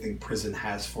there's anything prison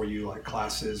has for you, like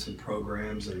classes and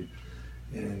programs, and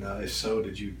if so,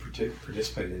 did you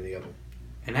participate in any of them?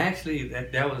 And actually,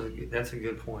 that's a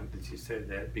good point that you said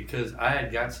that, because I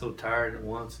had got so tired at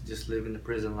once of just living the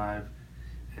prison life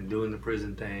and doing the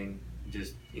prison thing,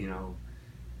 just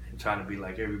and trying to be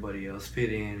like everybody else,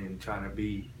 fit in, and trying to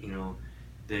be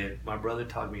that my brother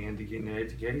talked me into getting an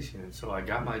education. And so I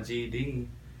got my GED.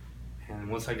 And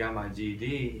once I got my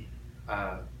GED,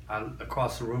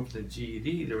 across the room from the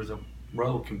GED, there was a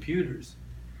row of computers,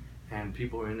 and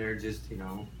people were in there just,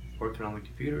 working on the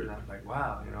computers. And I was like,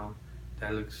 wow,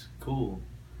 that looks cool.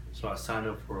 So I signed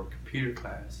up for a computer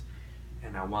class,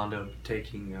 and I wound up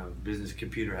taking business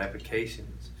computer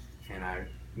applications, and I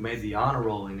made the honor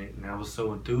roll in it. And I was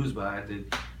so enthused by it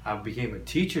that I became a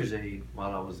teacher's aide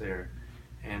while I was there.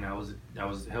 And I was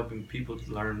helping people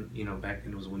learn, back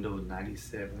then it was Windows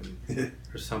 97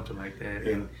 or something like that.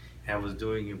 Yeah. And I was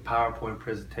doing PowerPoint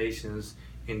presentations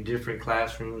in different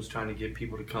classrooms, trying to get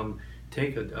people to come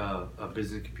take a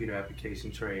business computer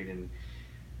application trade. And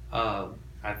I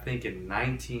think in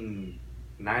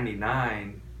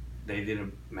 1999, they did a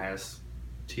mass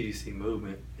TDC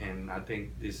movement. And I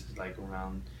think this is like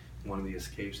around one of the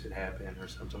escapes that happened or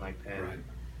something like that. Right.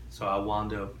 So I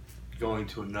wound up going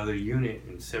to another unit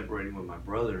and separating with my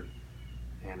brother,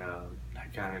 and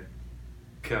that kind of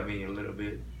cut me a little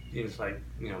bit. It's like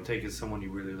taking someone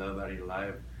you really love out of your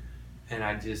life, and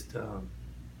I just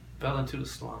fell into the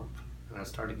slump, and I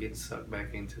started getting sucked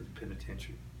back into the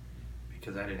penitentiary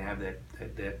because I didn't have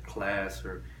that class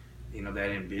or that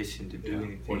ambition to do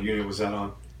anything. What unit was that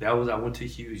on? I went to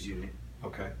Hughes unit.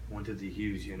 Okay. I went to the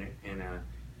Hughes unit, and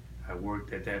I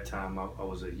worked at that time. I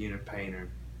was a unit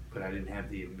painter, but I didn't have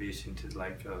the ambition to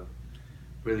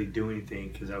really do anything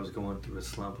because I was going through a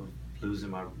slump of losing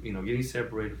my, getting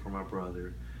separated from my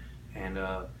brother, and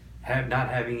not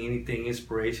having anything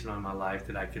inspirational in my life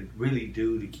that I could really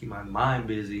do to keep my mind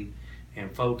busy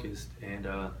and focused. And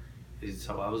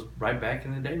so I was right back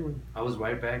in the day room. I was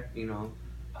right back,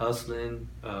 hustling,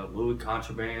 moving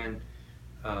contraband,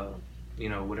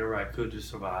 whatever I could to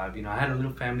survive. I had a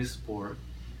little family support,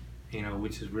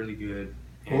 which is really good.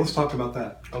 Well, let's talk about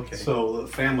that. Okay. So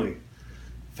family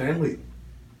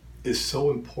is so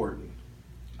important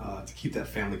to keep that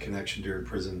family connection during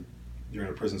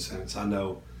a prison sentence. I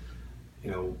know,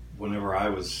 whenever I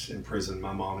was in prison,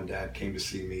 my mom and dad came to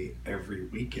see me every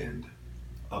weekend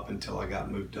up until I got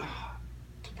moved to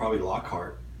probably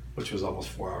Lockhart, which was almost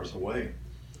 4 hours away.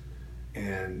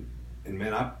 And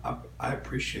man, I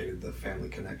appreciated the family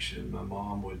connection. My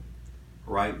mom would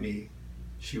write me.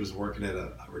 She was working at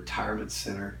a retirement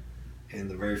center, and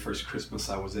the very first Christmas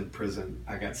I was in prison,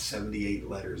 I got 78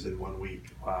 letters in 1 week.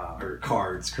 Wow. Or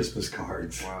cards, Christmas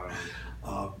cards.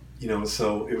 Wow.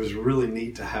 So it was really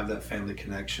neat to have that family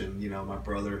connection. My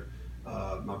brother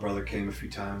came a few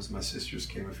times. My sisters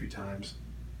came a few times.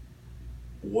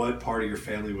 What part of your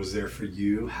family was there for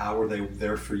you? How were they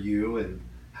there for you? And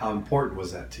how important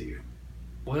was that to you?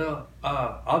 Well,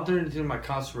 all during my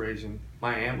incarceration,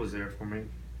 my aunt was there for me.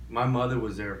 My mother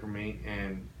was there for me,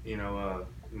 and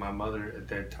my mother at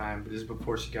that time, this is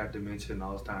before she got dementia and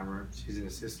Alzheimer's. She's in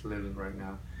assisted living right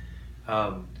now.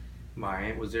 My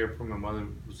aunt was there for me. My mother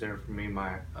was there for me.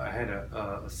 I had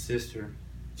a sister,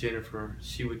 Jennifer.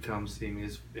 She would come see me,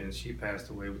 and she passed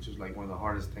away, which was like one of the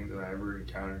hardest things that I ever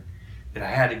encountered, that I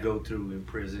had to go through in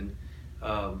prison.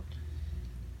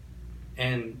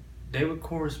 And they would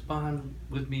correspond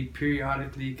with me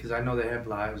periodically because I know they have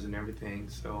lives and everything.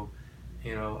 So,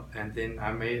 and then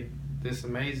I made this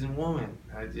amazing woman.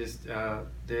 I just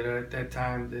did at that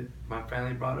time that my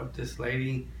family brought up this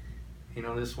lady,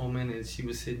 this woman, and she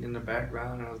was sitting in the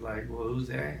background. And I was like, well, who's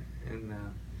that? And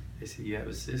they said, you have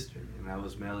a sister. And that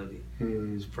was Melody. It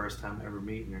was the first time ever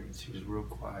meeting her, and she was real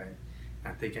quiet.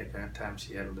 I think at that time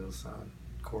she had a little son,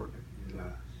 Courtney.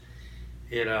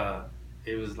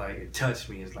 It was like, it touched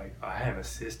me. It's like, oh, I have a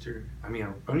sister. I mean,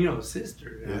 a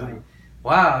sister. And I was like,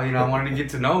 wow, I wanted to get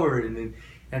to know her. And then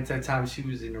at that time, she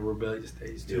was in a rebellious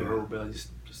stage too, her rebellious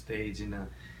stage. And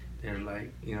they were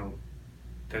like,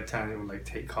 that time they would like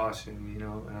take caution, and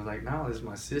I was like, no, this is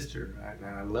my sister. And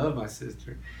I love my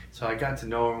sister. So I got to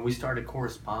know her, and we started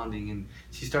corresponding, and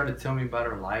she started telling me about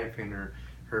her life and her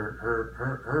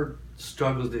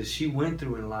struggles that she went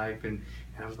through in life. And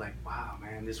I was like, wow,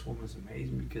 man, this woman's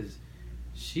amazing, because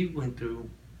she went through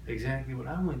exactly what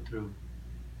I went through,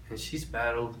 and she's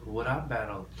battled what I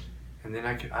battled. And then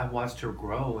I watched her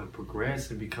grow and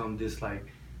progress and become this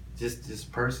this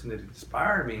person that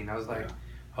inspired me. And I was like,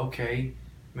 okay,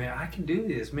 man, I can do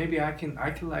this. Maybe I could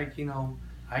and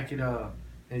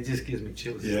it just gives me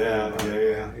chills. Yeah.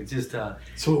 It just So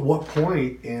at what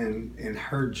point in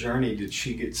her journey did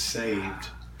she get saved,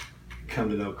 come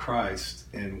to know Christ,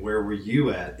 and where were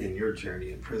you at in your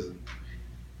journey in prison?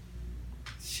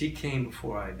 She came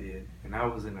before I did, and I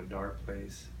was in a dark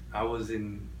place. I was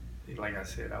in, like I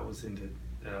said, I was into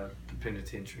the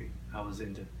penitentiary. I was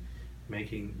into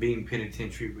being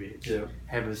penitentiary rich,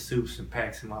 having soups and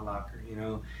packs in my locker,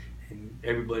 and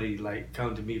everybody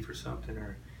come to me for something,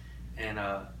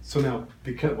 so now,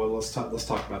 let's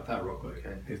talk about that real quick.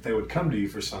 Okay. If they would come to you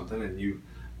for something and you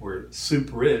were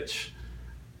soup rich,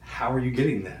 how are you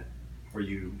getting that? Were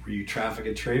you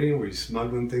trafficking, trading? Were you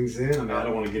smuggling things in? I mean, I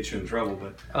don't want to get you in trouble,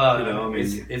 but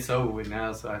it's over with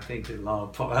now. So I think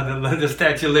the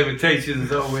statute of limitations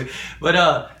is over with. But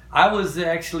I was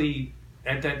actually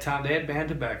at that time they had banned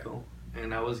tobacco,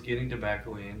 and I was getting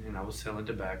tobacco in, and I was selling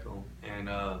tobacco, and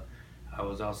I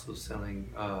was also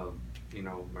selling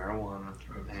marijuana,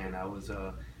 and I was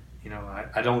I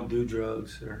don't do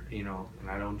drugs and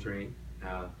I don't drink.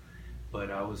 But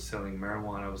I was selling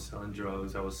marijuana, I was selling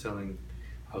drugs, I was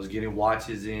getting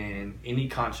watches in, any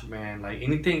contraband, like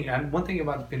anything. One thing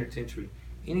about the penitentiary,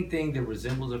 anything that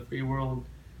resembles a free world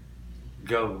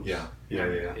goes. Yeah.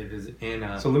 It is.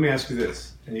 And so let me ask you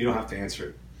this, and you don't have to answer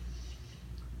it.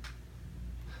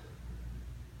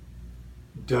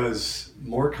 Does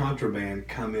more contraband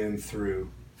come in through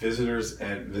visitors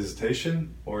at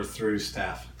visitation or through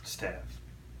staff?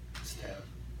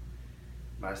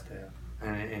 My staff.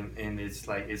 And it's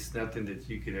like, it's nothing that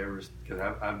you could ever, because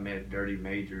I've met dirty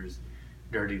majors,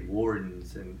 dirty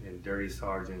wardens, and dirty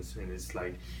sergeants, and it's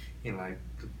like, like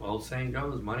the old saying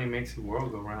goes, money makes the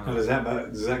world go round. Now, does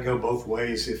that go both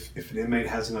ways? If an inmate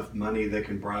has enough money, they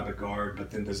can bribe a guard, but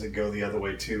then does it go the other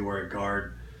way too, where a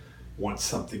guard wants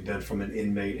something done from an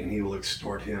inmate and he will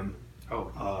extort him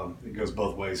It goes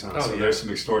both ways, huh? Oh, So yeah. there's some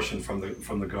extortion from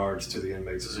the guards to the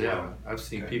inmates as Yeah, well. I've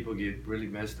seen Okay. people get really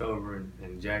messed over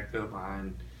and jacked up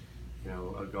behind,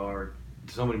 a guard.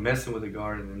 Somebody messing with a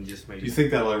guard and then just maybe. Do you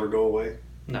think that'll ever go away?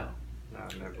 No,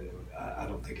 never will. I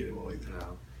don't think it will either.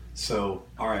 No. So,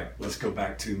 all right, let's go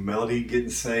back to Melody getting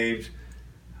saved.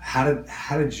 How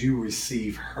did you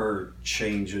receive her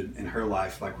change in her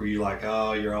life? Like, were you like,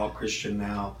 oh, you're all Christian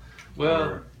now? Well,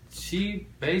 Or- she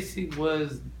basically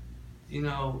was,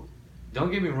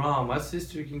 don't get me wrong, my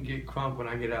sister can get crunk when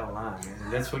I get out of line,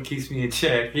 and that's what keeps me in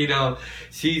check. She's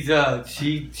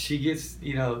she gets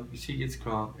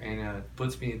crunk and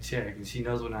puts me in check, and she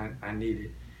knows when I need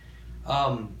it.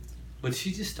 But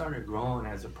she just started growing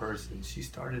as a person. She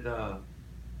started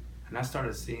and I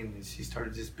started seeing that she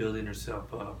started just building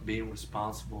herself up, being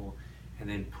responsible, and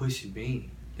then pushing me.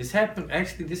 This happened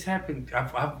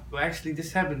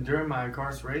during my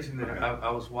incarceration. That Okay.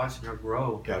 I was watching her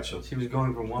grow. Gotcha. She was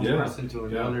going from one Yeah, person to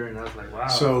another, and I was like, wow.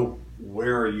 So,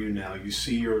 where are you now? You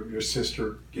see your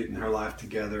sister getting her life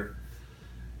together.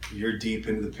 You're deep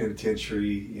into the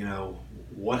penitentiary.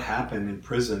 What happened in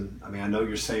prison? I mean, I know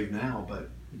you're saved now, but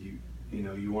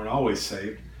you weren't always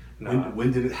saved. No.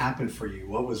 When did it happen for you?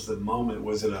 What was the moment?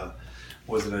 Was it a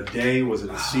day? Was it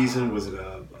a season? Was it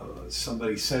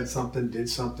somebody said something, did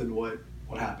something? What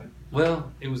happened?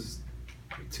 Well, it was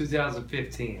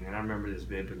 2015, and I remember this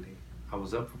vividly. I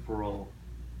was up for parole,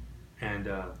 and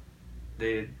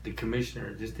the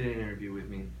commissioner just did an interview with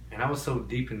me, and I was so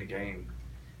deep in the game.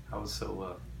 I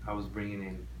was bringing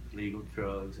in legal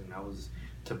drugs, and I was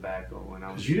tobacco, and I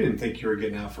was. Because you didn't think you were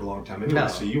getting out for a long time anyway, No.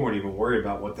 so you weren't even worried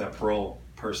about what that parole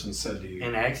person said to you.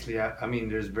 And actually, I mean,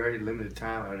 there's very limited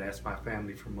time I'd ask my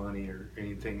family for money or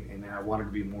anything, and I wanted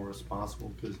to be more responsible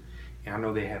because I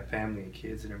know they have family and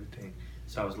kids and everything.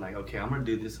 So I was like, okay, I'm gonna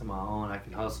do this on my own. I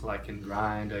can hustle, I can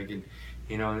grind, I can,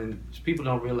 and people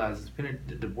don't realize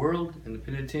the world and the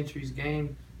penitentiary's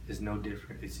game is no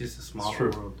different. It's just a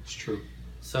smaller world. It's true.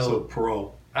 So, So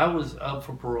parole. I was up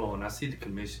for parole, and I see the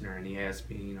commissioner, and he asked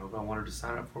me, if I wanted to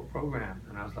sign up for a program,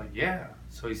 and I was like, yeah.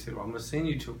 So he said, well, I'm gonna send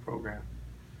you to a program.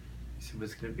 He said, but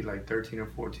it's gonna be like 13 or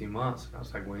 14 months. And I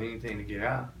was like, well, anything to get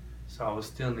out. So I was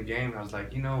still in the game, and I was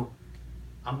like,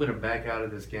 I'm gonna back out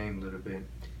of this game a little bit.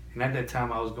 And at that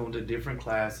time, I was going to different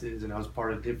classes, and I was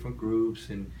part of different groups,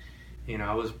 and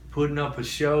I was putting up a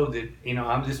show that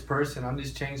I'm this person, I'm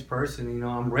this changed person.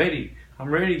 I'm ready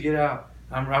to get out.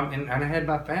 And I had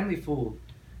my family fooled.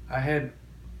 I had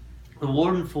the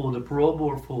warden fooled, the parole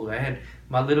board fooled. I had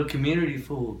my little community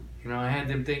fooled. I had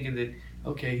them thinking that,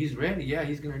 okay, he's ready. Yeah,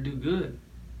 he's going to do good.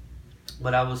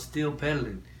 But I was still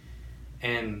peddling.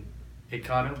 And it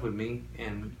caught up with me,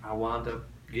 and I wound up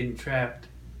getting trapped.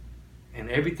 And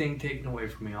everything taken away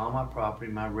from me, all my property,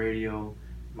 my radio,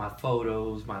 my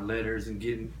photos, my letters, and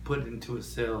getting put into a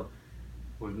cell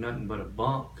with nothing but a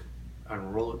bunk and a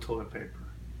roll of toilet paper.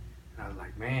 I was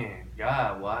like, man,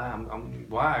 God, why?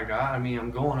 Why, God? I mean,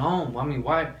 I'm going home. I mean,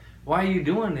 why are you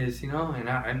doing this? And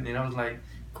I was like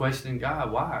questioning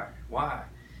God, why?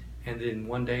 And then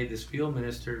one day, this field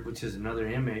minister, which is another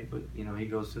inmate, but he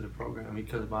goes to the program. He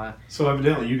comes by. So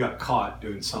evidently you got caught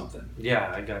doing something.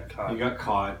 Yeah, I got caught. You got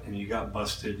caught and you got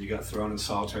busted. You got thrown in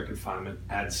solitary confinement,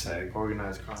 ADSEG.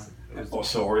 Organized crime. It was-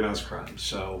 Also organized crime.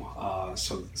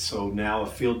 So now a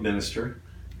field minister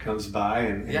comes by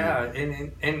and Yeah,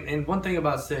 and one thing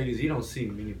about SEG is you don't see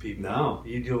many people. No.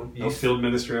 You don't. no field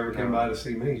minister ever came No. by to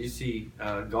see me. You see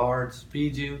guards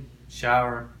feed you,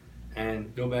 shower,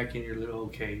 and go back in your little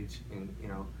old cage, and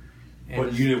And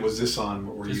What unit was this on?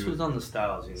 What were this you? was on the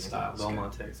Styles unit, Styles,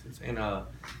 Beaumont, Texas. And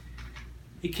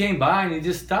he came by and he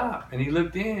just stopped and he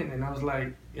looked in and I was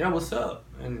like, yeah, what's up?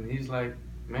 And he's like,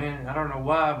 man, I don't know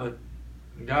why, but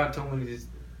God told me to just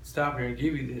stop here and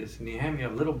give you this. And he handed me a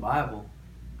little Bible.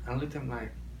 I looked at him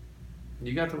like,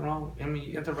 you got the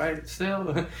right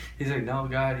cell? He's like, no,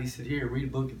 God. He said, here, read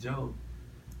the book of Job.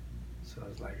 So I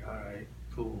was like, all right,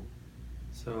 cool.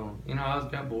 So, I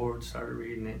got bored, started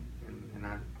reading it, and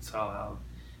I saw how,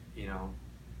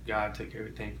 God took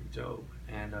everything from Job.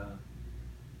 And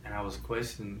I was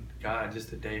questioning God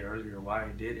just a day earlier why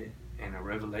he did it. And a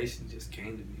revelation just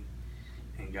came to me.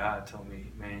 And God told me,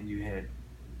 man, you had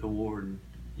the warden,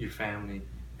 your family,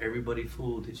 everybody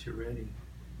fooled that you're ready.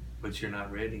 But you're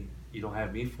not ready. You don't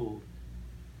have me fooled.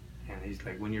 And he's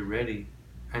like, when you're ready,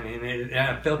 and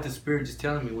I felt the Spirit just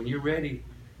telling me, when you're ready,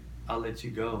 I'll let you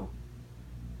go.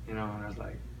 And I was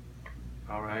like,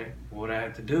 all right, what do I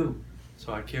have to do?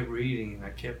 So I kept reading,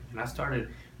 and I started,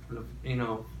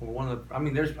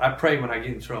 I pray when I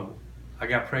get in trouble. I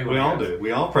got prayed. We all do.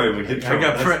 We all pray when we get in trouble.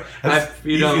 That's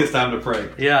you know, easiest time to pray.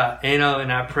 Yeah, and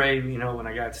I prayed, when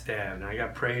I got stabbed, and I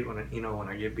got prayed when I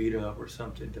get beat up or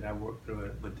something, that I worked through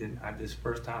it. But then this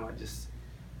first time I just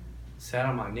sat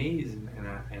on my knees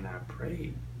and I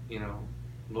prayed,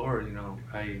 Lord,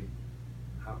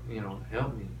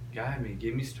 help me, guide me,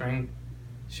 give me strength,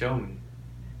 show me.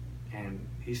 And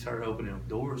he started opening up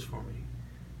doors for me,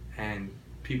 and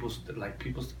people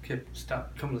kept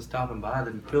stopping by.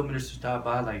 The field minister stopped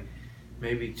by like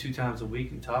maybe 2 times a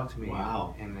week and talked to me.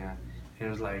 Wow. And it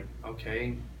was like,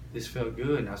 okay, this felt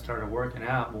good. And I started working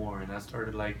out more, and I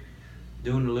started like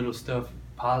doing the little stuff,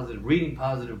 reading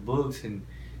positive books. And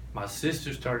my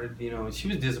sister started, she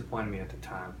was disappointing me at the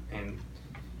time, and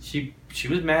she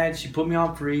was mad. She put me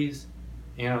on freeze,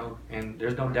 and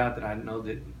there's no doubt that I know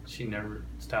that she never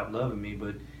stopped loving me,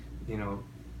 but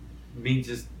me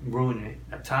just ruining it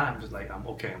at times. It's like, I'm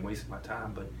wasting my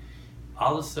time. But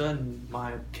all of a sudden,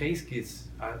 my case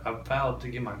I filed to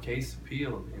get my case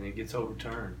appealed, and it gets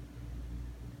overturned.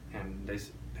 And they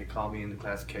called me in the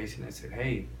classification. They said,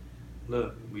 hey,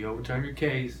 look, we overturned your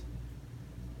case.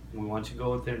 We want you to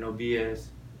go up there, no BS.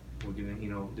 We're gonna,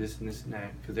 this and this and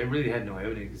that, because they really had no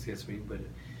evidence against me. But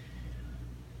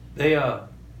they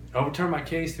overturned my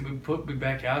case, and we put me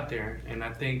back out there. And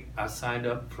I think I signed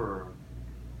up for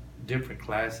different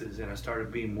classes, and I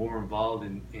started being more involved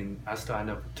in I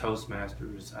signed up for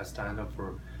Toastmasters. I signed up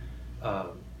for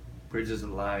Bridges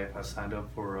of Life. I signed up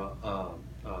for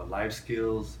Life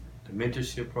Skills, the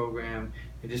mentorship program,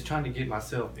 and just trying to get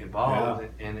myself involved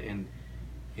and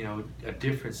a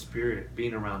different spirit,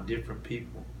 being around different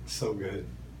people. So good.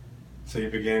 So you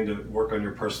began to work on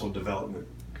your personal development.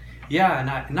 Yeah, and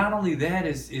not only that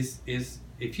is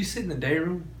if you sit in the day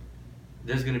room,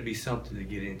 there's going to be something to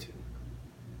get into.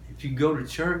 If you go to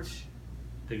church,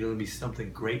 there's going to be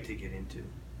something great to get into.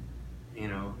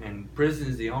 And prison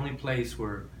is the only place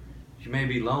where you may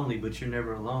be lonely, but you're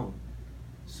never alone.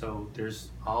 So there's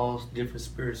all different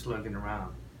spirits lurking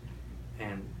around,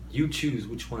 and you choose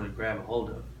which one to grab a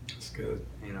hold of. That's good.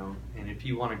 And if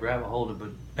you want to grab a hold of a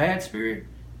bad spirit,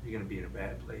 you're going to be in a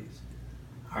bad place.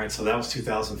 All right, so that was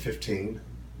 2015,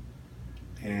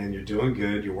 and you're doing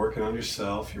good. You're working on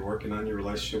yourself. You're working on your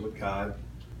relationship with God.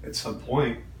 At some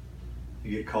point,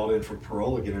 you get called in for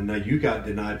parole again, and now you got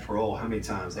denied parole how many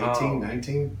times? 18,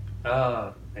 19?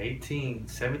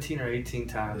 17 or 18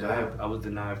 times. Yeah. I was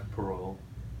denied parole.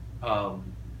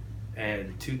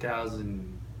 And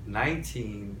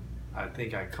 2019, I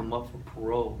think I come up for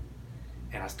parole,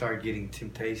 and I started getting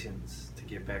temptations to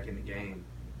get back in the game.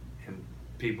 And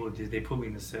people they put me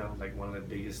in the cell like one of the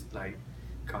biggest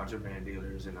contraband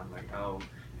dealers, and I'm like, oh.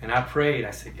 And I prayed.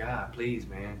 I said, God, please,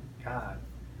 man, God,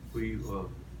 will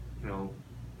you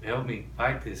help me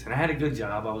fight this? And I had a good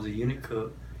job. I was a unit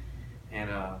cook, and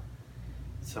I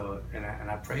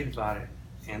prayed about it.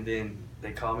 And then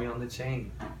they called me on the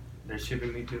chain. They're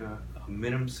shipping me to a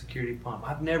minimum security farm.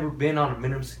 I've never been on a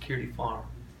minimum security farm.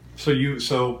 But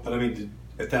I mean,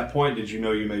 at that point, did you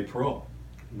know you made parole?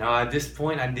 No, at this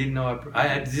point, I didn't know. I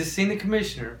had just seen the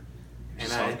commissioner, and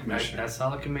I saw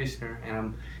the commissioner,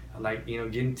 and I'm like,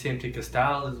 getting tempted, because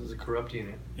Style was a corrupt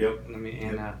unit. Yep.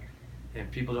 And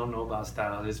people don't know about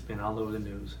Style. It's been all over the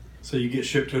news. So you get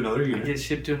shipped to another unit. I get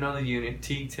shipped to another unit,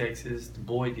 Teague, Texas, the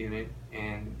Boyd unit,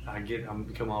 and I'm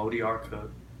become an ODR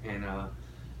cook, and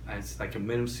it's like a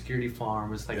minimum security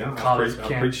farm. It's like a college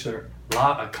campus,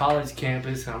 a college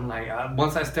campus, and I'm like,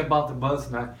 once I step off the bus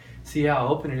and I see how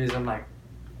open it is, I'm like,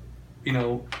 you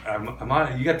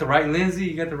got the right Lindsay,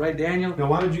 you got the right Daniel. Now,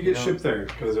 why did you get shipped there?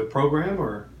 Because of a program,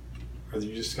 or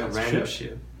you just got a random shipped?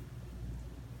 ship?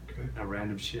 Okay. A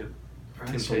random ship.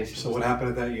 Right, so what happened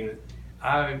at that unit?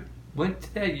 I went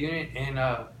to that unit, and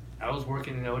I was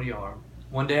working in ODR.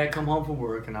 One day I come home from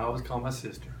work, and I always call my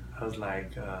sister. I was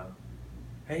like,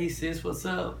 hey sis, what's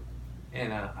up?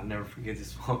 And I'll never forget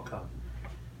this phone call.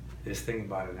 Just thinking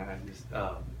about it, and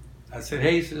I said,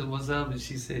 hey sis, what's up? And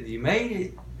she said, you made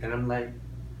it. And I'm like,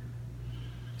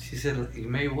 she said, you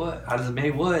made what? I just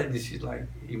made what? And she's like,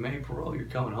 you made parole, you're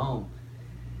coming home.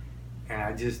 And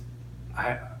I just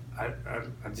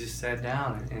sat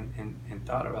down and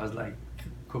thought of it. I was like,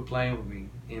 quit playing with me,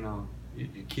 you're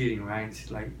kidding, right? And she's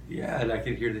like, yeah, and I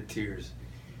could hear the tears.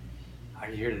 I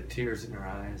could hear the tears in her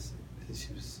eyes. And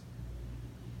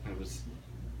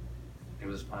it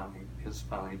was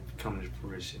finally coming to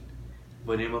fruition.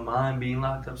 But in my mind, being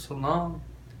locked up so long,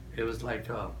 it was like,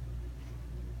 I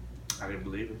didn't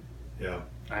believe it. Yeah.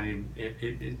 I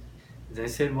didn't, they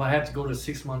said, well, I have to go to a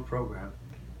 6-month program.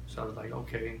 So I was like,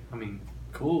 okay,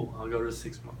 cool, I'll go to a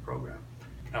 6-month program.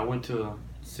 I went to a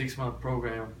 6-month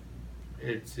program,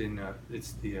 It's the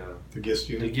GIST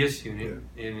the unit. GIST unit,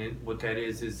 and what that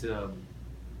is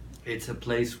it's a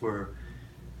place where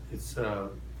it's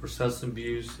for substance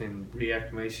abuse and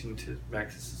reacclimation back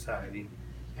to society.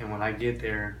 And when I get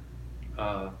there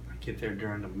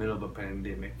during the middle of a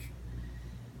pandemic,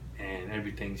 and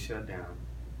everything's shut down.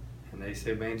 And they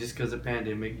say, man, just because of the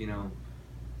pandemic, it's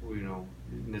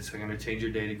going to change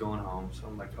your day to going home. So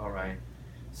I'm like, all right.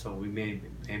 So we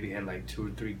maybe had like 2 or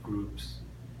 3 groups.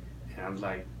 And I was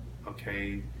like,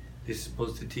 okay, this is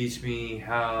supposed to teach me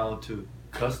how to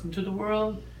accustom to the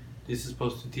world. This is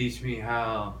supposed to teach me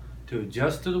how to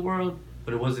adjust to the world.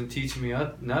 But it wasn't teaching me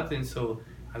nothing. So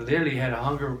I literally had to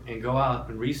hunger and go out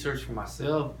and research for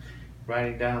myself,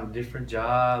 writing down different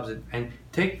jobs and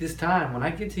take this time. When I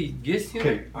get to GIST unit.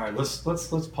 Okay, all right, let's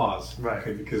pause. Right.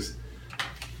 Okay, because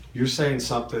you're saying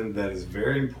something that is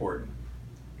very important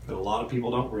that a lot of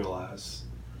people don't realize,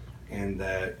 and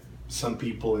that some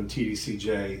people in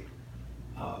TDCJ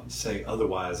say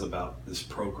otherwise about these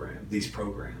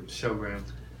programs. Showgram.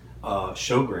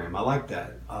 Showgram, I like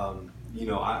that.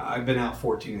 I've been out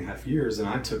 14 and a half years, and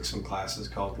I took some classes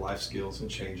called Life Skills and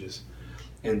Changes,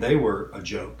 and they were a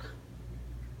joke.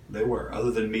 They were,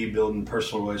 other than me building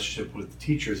personal relationship with the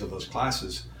teachers of those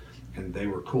classes, and they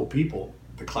were cool people,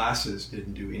 the classes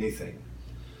didn't do anything.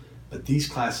 But these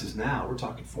classes now, we're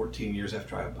talking 14 years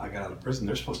after I got out of prison,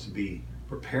 they're supposed to be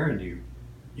preparing you.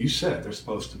 You said they're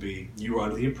supposed to be, you were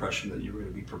under the impression that you were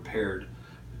going to be prepared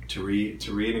to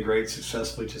reintegrate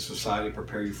successfully to society,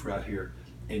 prepare you for out here,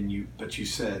 but you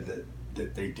said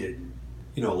that they didn't.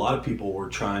 A lot of people were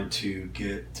trying to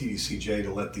get TDCJ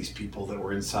to let these people that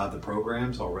were inside the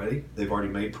programs already, they've already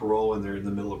made parole and they're in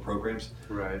the middle of programs,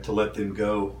 Right. to let them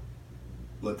go,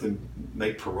 let them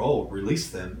make parole,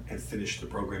 release them, and finish the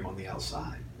program on the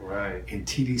outside. Right. And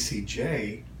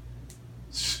TDCJ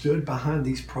stood behind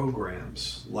these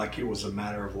programs like it was a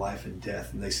matter of life and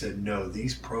death, and they said, no,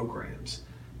 these programs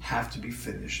have to be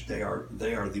finished. They are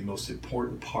the most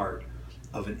important part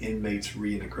of an inmate's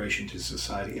reintegration to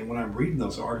society. And when I'm reading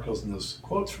those articles and those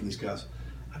quotes from these guys,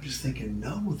 I'm just thinking,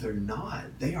 no, they're not.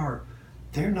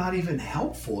 They're not even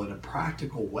helpful in a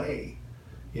practical way.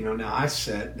 Now I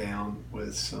sat down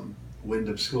with some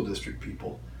Windham School District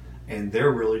people, and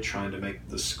they're really trying to make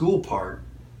the school part,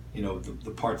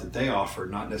 the part that they offer,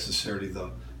 not necessarily the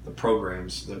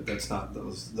programs. That's not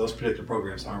those particular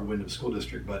programs aren't Windham School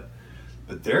District, but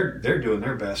they're doing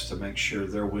their best to make sure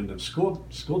their Windham School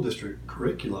District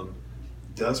curriculum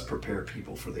does prepare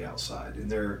people for the outside. And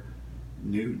they're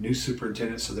new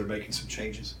superintendents, so they're making some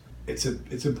changes. It's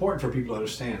important for people to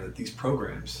understand that these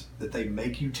programs that they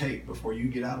make you take before you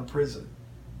get out of prison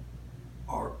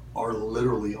are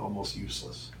literally almost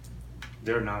useless.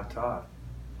 They're not taught.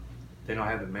 They don't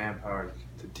have the manpower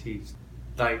to teach.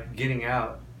 Like getting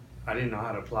out, I didn't know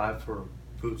how to apply for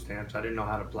food stamps. I didn't know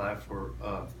how to apply for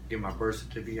get my birth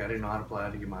certificate. I didn't know how to apply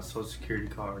to get my social security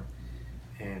card.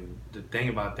 And the thing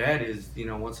about that is,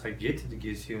 once I get to the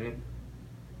GIST unit,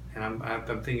 and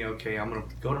I'm thinking, okay, I'm gonna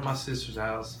go to my sister's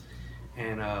house,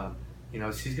 and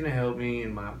she's gonna help me,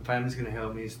 and my family's gonna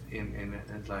help me, and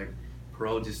it's like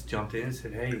parole just jumped in and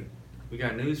said, hey, we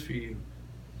got news for you.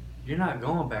 You're not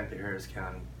going back to Harris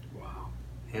County. Wow.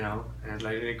 And it's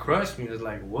like, it crushed me. It's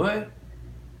like, what?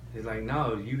 It's like,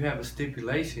 no, you have a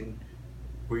stipulation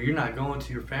where you're not going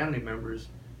to your family members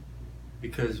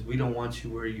because we don't want you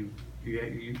where you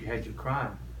had your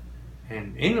crime.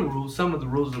 And in the rules, some of the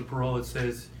rules of parole, it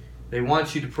says they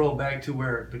want you to parole back to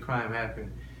where the crime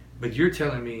happened. But you're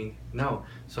telling me no.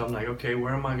 So I'm like, okay,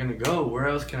 where am I going to go? Where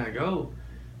else can I go?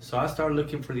 So I started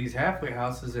looking for these halfway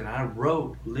houses, and I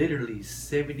wrote literally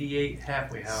 78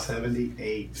 halfway houses.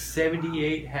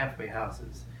 78 halfway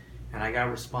houses. And I got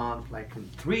a response like from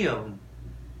 3 of them.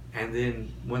 And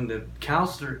then when the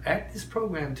counselor at this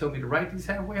program told me to write these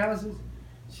halfway houses,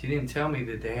 she didn't tell me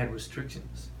that they had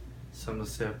restrictions. Some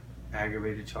accept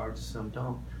aggravated charges, some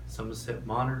don't. Some accept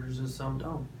monitors and some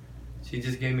don't. She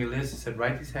just gave me a list and said,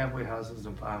 write these halfway houses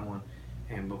and find one.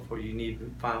 And before you need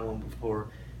to find one before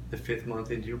the 5th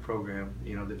month into your program,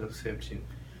 that accept you.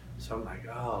 So I'm like,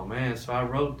 oh man. So I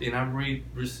wrote, and I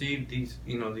received these,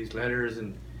 these letters,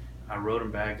 and I wrote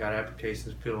them back, got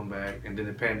applications, filled them back, and then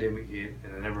the pandemic hit,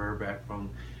 and I never heard back from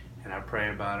them. And I pray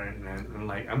about it,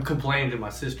 and I'm complaining to my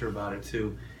sister about it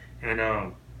too. And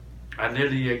I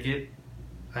literally get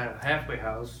a halfway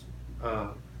house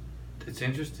that's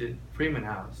interested, Freeman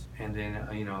House. And then,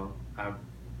 I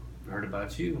heard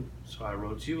about you, so I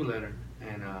wrote you a letter,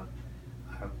 and I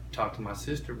talked to my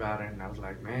sister about it, and I was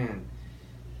like, man,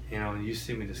 you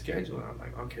sent me the schedule, and I'm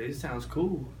like, okay, this sounds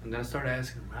cool. And then I started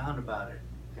asking around about it,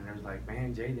 and I was like,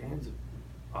 man, Jay Dan's an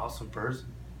awesome person.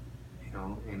 you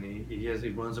know, and he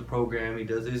runs a program, he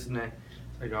does this and that.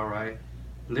 It's like, all right.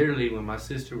 Literally, when my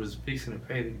sister was fixing to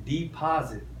pay the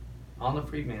deposit on the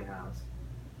Freeman house,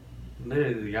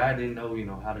 literally the guy didn't know, you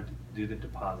know, how to do the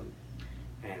deposit,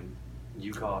 and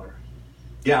you called her.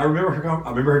 Yeah, I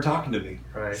remember her talking to me,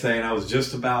 Right. saying I was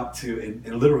just about to,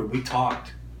 and literally we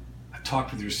talked. I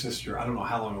talked with your sister. I don't know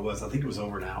how long it was. I think it was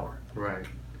over an hour. Right.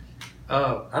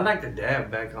 I'd like to dab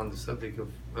back on the subject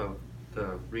of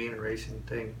the reiteration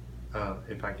thing,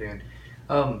 if I can.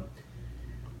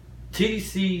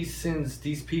 TDC sends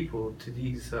these people to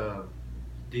these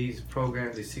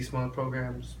programs, these 6-month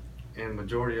programs, and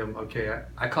majority of them, okay,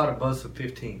 I caught a bus of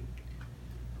 15.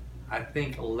 I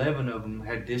think 11 of them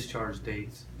had discharge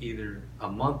dates either a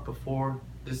month before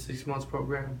this 6 months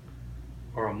program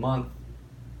or a month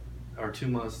or 2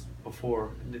 months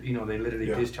before, you know, they literally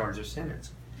discharge their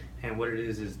sentence. And what it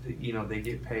is, you know, they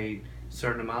get paid a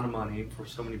certain amount of money for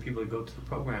so many people to go to the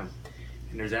program.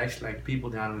 And there's actually like people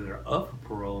down there that are up for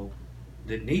parole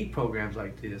that need programs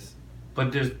like this.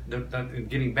 But there's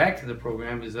getting back to the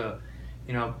program is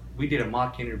you know, we did a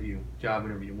mock interview, job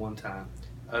interview one time.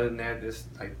 Other than that, this,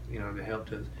 like, you know, they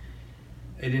helped us.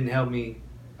 It didn't help me.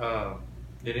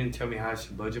 They didn't tell me how I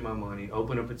should budget my money,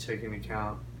 open up a checking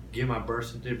account, get my birth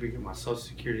certificate, my social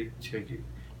security ticket,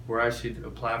 where I should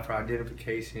apply for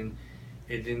identification.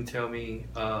 It didn't tell me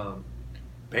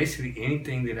basically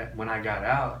anything that when I got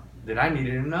out that I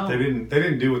needed to know. They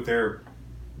didn't do what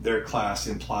their class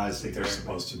implies that they're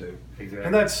supposed to do. Exactly.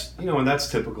 And that's, you know, and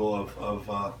that's typical of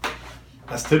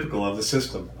that's typical of the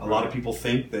system. A lot of people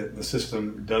think that the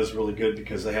system does really good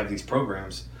because they have these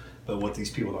programs, but what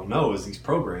these people don't know is these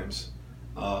programs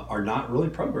are not really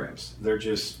programs. They're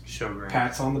just Showgrounds.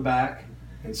 pats on the back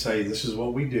and say, this is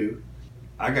what we do.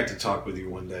 I got to talk with you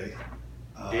one day.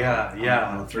 On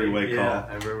a 3-way call. Yeah,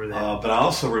 I remember that. But I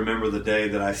also remember the day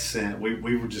that I sent,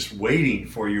 we were just waiting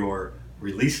for your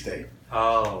release date.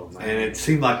 Oh, man. And it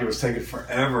seemed like it was taking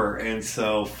forever. And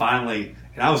so finally,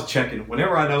 and I was checking,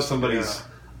 whenever I know somebody's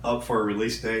up for a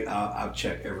release date, I'll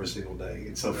check every single day.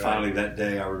 And so finally that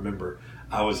day, I remember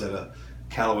I was at a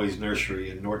Callaway's nursery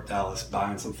in North Dallas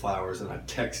buying some flowers, and I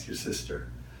texted your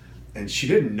sister. And she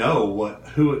didn't know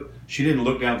she didn't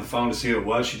look down at the phone to see who it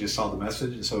was. She just saw the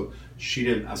message. And so she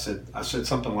didn't, I said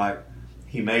something like,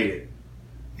 he made it.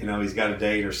 You know, he's got a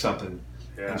date or something.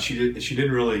 Yeah. And she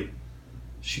didn't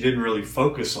really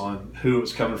focus on who it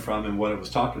was coming from and what it was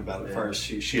talking about at first.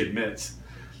 She admits.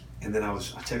 And then I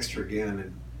texted her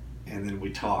again, and then we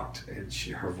talked, and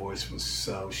her voice was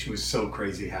she was so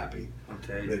crazy happy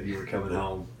that you were coming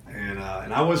home. And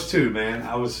I was too, man.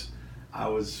 I was,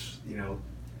 you know.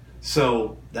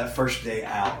 So that first day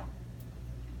out.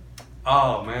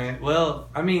 Oh, man. Well,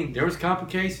 I mean, there was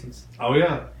complications. Oh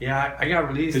yeah. Yeah, I got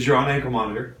released. Because you're on ankle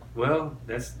monitor. Well,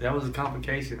 that was a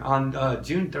complication. On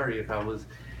June 30th, I was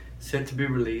set to be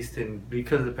released, and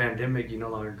because of the pandemic, you no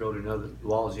longer go to another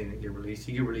Walls unit and get released.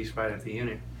 You get released right at the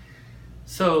unit.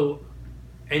 So,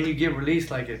 and you get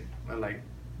released like at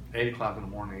 8 o'clock in the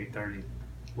morning, 8:30.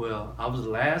 Well, I was the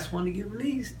last one to get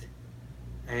released.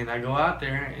 And I go out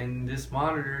there, and this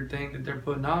monitor thing that they're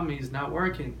putting on me is not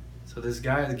working. So this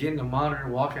guy is getting the monitor,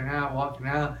 walking out.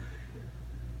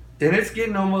 And it's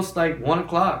getting almost like 1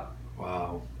 o'clock.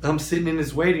 Wow. I'm sitting in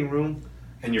this waiting room.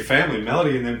 And your family,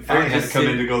 Melody, and then family had to come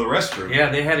in to go to the restroom. Yeah,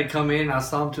 they had to come in. I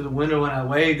saw them to the window and I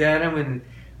waved at them, and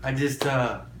I just,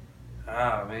 man,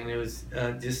 it was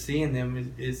just seeing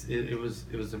them. It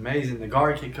was amazing. The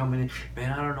guard kept coming in.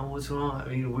 Man, I don't know what's wrong. I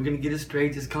mean, we're gonna get it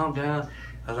straight. Just calm down.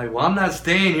 I was like, well, I'm not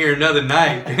staying here another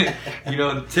night. You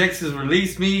know, Texas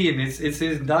released me, and it's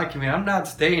his document. I'm not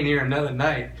staying here another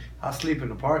night. I'll sleep in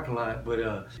the parking lot. But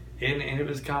and it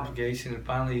was a complication. And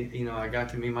finally, you know, I got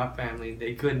to meet my family.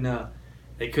 They couldn't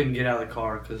get out of the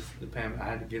car because I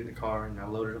had to get in the car, and I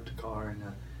loaded up the car, and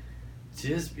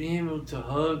just being able to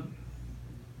hug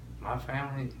my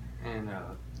family, and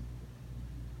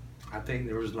I think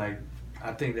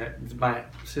that my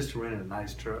sister rented a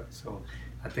nice truck, so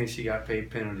I think she got paid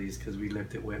penalties because we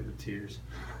left it wet with tears.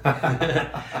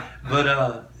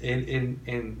 But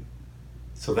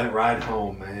so that ride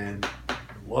home, man,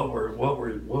 what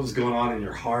was going on in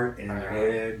your heart and in your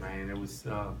head? Man, it was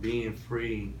being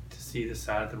free to see the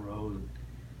side of the road,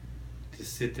 to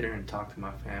sit there and talk to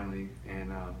my family,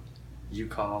 and you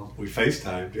called. We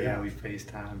FaceTimed. Yeah, we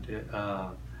FaceTimed it.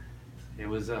 It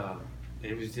was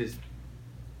just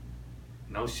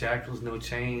no shackles, no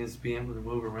chains, being able to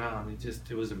move around.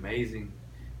 It was amazing.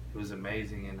 It was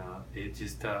amazing, and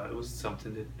it was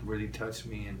something that really touched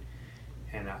me,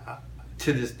 and I,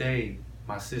 to this day,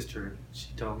 my sister,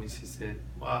 she told me, she said,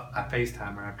 well, I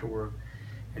FaceTime her after work,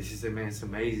 And she said, man, it's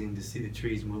amazing to see the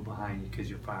trees move behind you because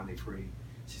you're finally free.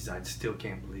 She said, I still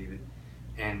can't believe it.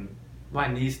 And my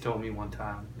niece told me one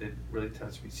time that really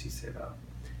touched me. She said,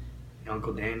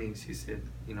 Uncle Danny, she said,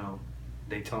 you know,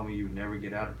 they told me you would never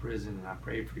get out of prison, and I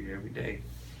prayed for you every day.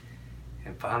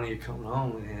 And finally you're coming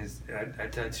home, and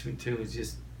that touched me too. It's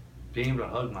just being able to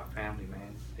hug my family,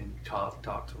 man, and talk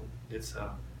to them. It's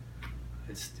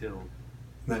still.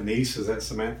 That niece, is that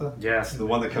Samantha? Yes. The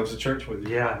one that comes to church with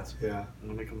you? Yeah. Yeah.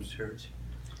 When it comes to church.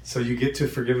 So you get to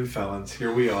Forgiven Felons.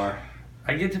 Here we are.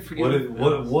 I get to forgive.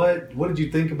 What did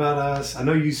you think about us? I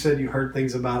know you said you heard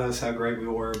things about us, how great we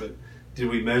were, but did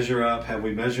we measure up? Have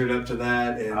we measured up to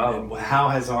that? And how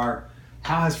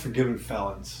has Forgiven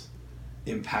Felons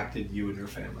impacted you and your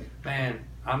family? Man,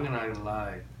 I'm not gonna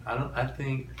lie. I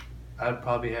think I'd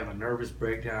probably have a nervous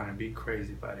breakdown and be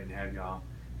crazy if I didn't have y'all.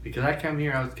 Because I came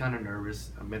here, I was kind of nervous.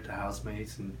 I met the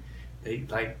housemates, and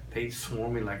they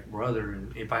swarmed me like brother.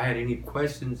 And if I had any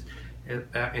questions, and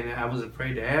I was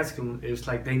afraid to ask them, it was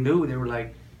like they knew. They were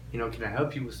like, you know, can I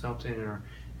help you with something?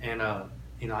 You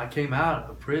know, I came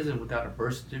out of prison without a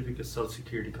birth certificate, social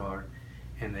security card,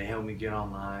 and they helped me get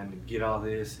online and get all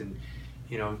this, and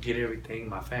you know, get everything.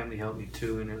 My family helped me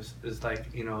too, and it's like,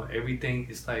 you know, everything.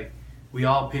 It's like we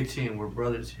all pitch in. We're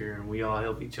brothers here, and we all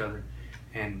help each other,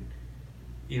 and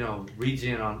you know, reach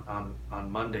in on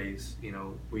Mondays, you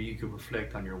know, where you can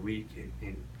reflect on your week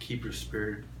and keep your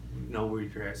spirit, know where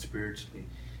you're at spiritually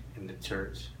in the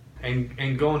church.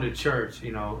 And going to church,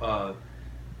 you know,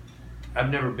 I've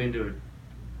never been to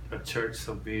a church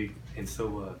so big and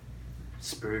so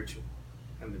spiritual,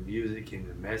 and the music and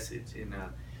the message. And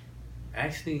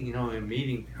actually, you know, in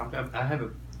meeting, I have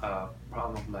a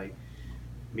problem of like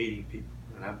meeting people.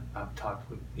 And I've talked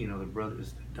with, you know, the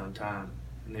brothers that done time,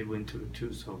 and they went to it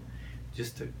too. So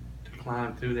just to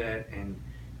climb through that, and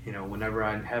you know, whenever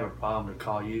I have a problem, to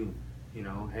call you, you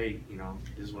know, hey, you know,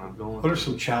 this is what I'm going through. What are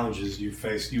some challenges you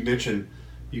faced? You mentioned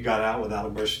you got out without a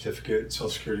birth certificate, social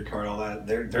security card, all that.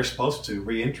 They're supposed to,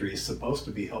 re-entry is supposed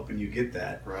to be helping you get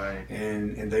that. Right.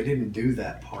 And they didn't do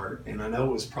that part. And I know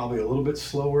it was probably a little bit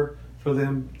slower for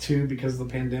them too because of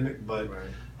the pandemic. But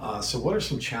right. So what are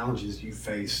some challenges you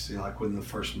faced, you know, like within the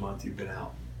first month you've been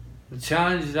out? The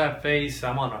challenges I face,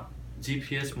 I'm on a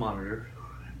GPS monitor,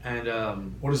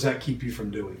 and what does that keep you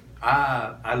from doing?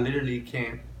 I literally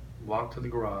can't walk to the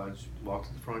garage, walk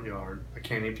to the front yard. I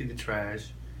can't empty the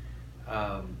trash.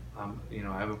 You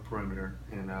know, I have a perimeter,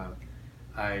 and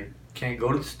I can't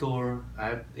go to the store.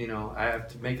 I have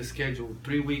to make a schedule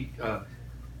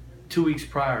 2 weeks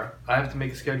prior. I have to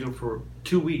make a schedule for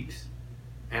 2 weeks,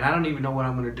 and I don't even know what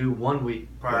I'm going to do 1 week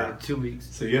prior to 2 weeks.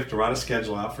 So you have to write a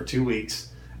schedule out for 2 weeks,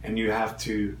 and you have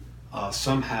to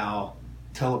somehow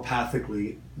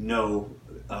telepathically know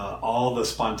all the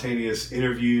spontaneous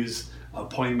interviews,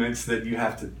 appointments that you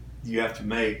have to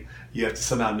make. You have to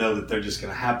somehow know that they're just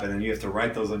going to happen, and you have to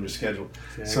write those on your schedule.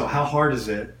 Exactly. So how hard is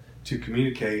it to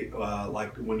communicate,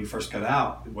 like when you first got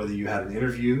out, whether you had an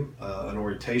interview, an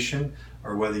orientation,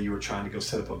 or whether you were trying to go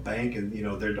set up a bank, and you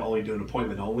know they're only doing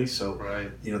appointment only, so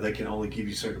right. you know they can only give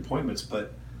you certain appointments.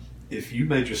 But if you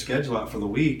made your schedule out for the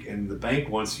week and the bank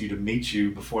wants you to meet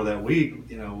you before that week,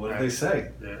 you know, what do they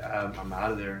say? I'm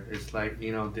out of there. It's like,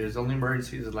 you know, there's only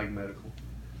emergencies like medical.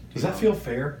 Does that feel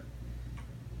fair?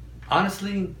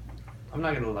 Honestly, I'm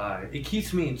not going to lie. It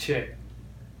keeps me in check.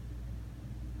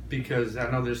 Because I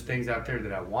know there's things out there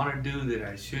that I want to do that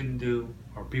I shouldn't do,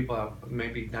 or people I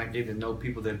maybe not getting to know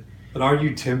people that... But are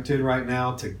you tempted right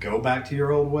now to go back to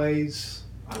your old ways?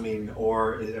 I mean,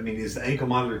 is the ankle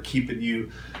monitor keeping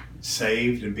you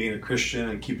saved and being a Christian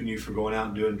and keeping you from going out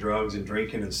and doing drugs and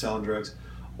drinking and selling drugs,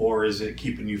 or is it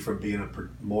keeping you from being a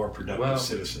more productive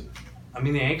citizen? I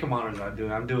mean, the anchor monitors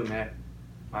I'm doing that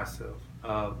myself.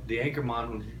 The anchor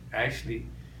monitor actually,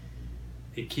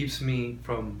 it keeps me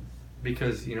from,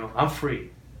 because you know I'm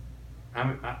free.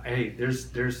 Hey,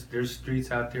 there's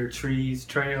streets out there, trees,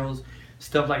 trails,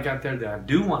 stuff like out there that I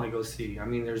do want to go see. I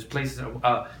mean, there's places,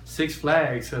 Six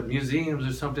Flags, museums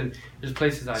or something. There's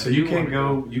places I do. So you can't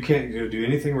go. You can't go do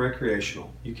anything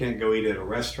recreational. You can't go eat at a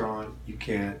restaurant. You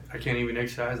can't. I can't even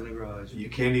exercise in the garage. You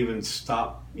can't even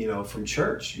stop. You know, from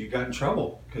church. You got in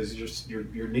trouble because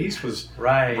your niece was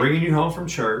right bringing you home from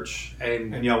church,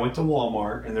 and y'all went to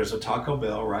Walmart, and there's a Taco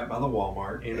Bell right by the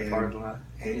Walmart in the parking lot.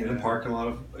 In the parking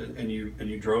lot and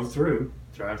you drove through.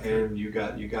 And you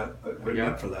got written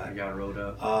up for that. I got rolled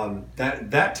up.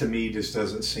 That to me just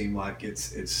doesn't seem like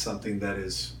it's something that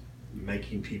is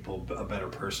making people a better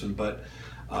person. But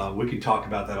we could talk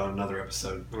about that on another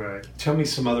episode. Right. Tell me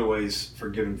some other ways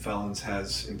Forgiven Felons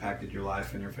has impacted your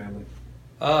life and your family.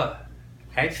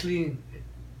 Actually,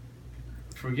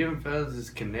 Forgiving Felons has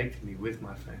connected me with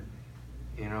my family,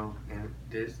 you know, and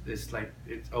it's like,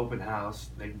 it's open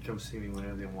house. They can come see me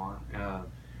whenever they want.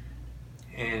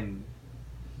 And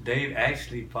they've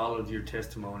actually followed your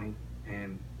testimony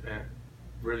and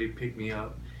really picked me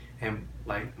up. And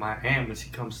like my aunt, when she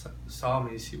saw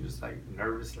me, she was like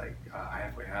nervous, like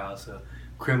halfway house,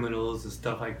 criminals and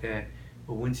stuff like that.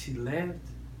 But when she left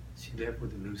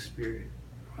with a new spirit.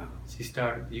 Wow.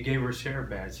 You gave her a sheriff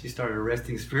badge. She started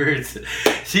arresting spirits.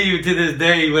 She, to this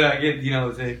day, when I get, you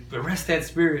know, say, arrest that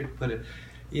spirit. But,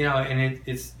 you know, and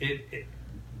it's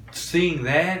seeing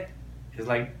that is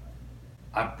like,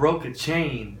 I broke a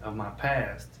chain of my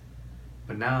past,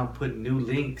 but now I'm putting new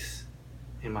links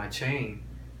in my chain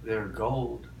that are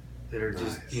gold, that are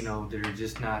just, you know, that are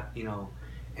just not, you know,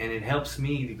 and it helps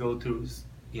me to go through,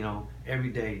 you know, every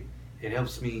day. It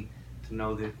helps me to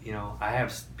know that, you know, I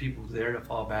have people there to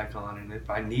fall back on, and if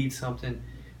I need something,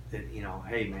 that, you know,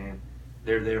 hey man,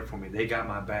 they're there for me. They got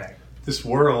my back. This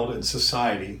world and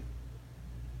society,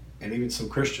 and even some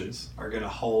Christians, are going to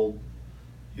hold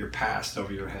your past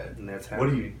over your head. And that's what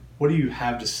do you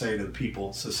have to say to the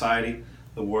people, society,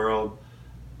 the world,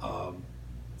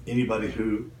 anybody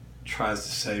who tries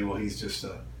to say, well, he's just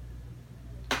a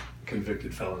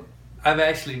convicted felon? I've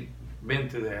actually been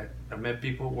through that. I've met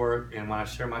people at work, and when I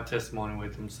share my testimony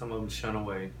with them, some of them shun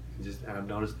away. And I've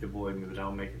noticed they avoid me, but I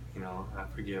don't make it, you know, I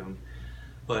forgive them.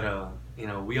 But, you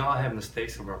know, we all have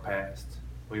mistakes of our past.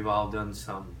 We've all done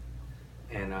something.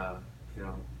 And, you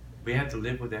know, we have to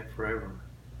live with that forever.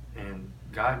 And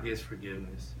God gives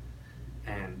forgiveness.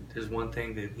 And there's one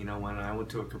thing that, you know, when I went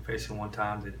to a confession one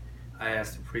time, that I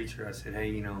asked the preacher, I said, hey,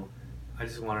 you know, I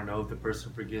just want to know if the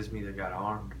person forgives me that got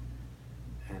harmed.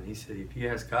 And he said, if you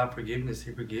ask God forgiveness,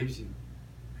 he forgives you.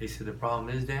 He said, the problem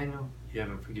is, Daniel, you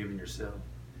haven't forgiven yourself.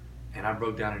 And I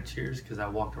broke down in tears because I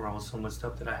walked around with so much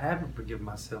stuff that I haven't forgiven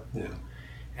myself for. Yeah.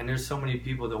 And there's so many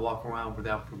people that walk around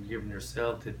without forgiving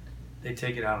themselves that they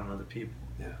take it out on other people.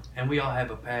 Yeah. And we all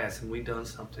have a past, and we've done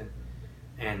something.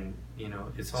 And, you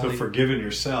know, it's so forgiving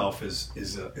yourself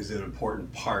is an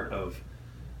important part of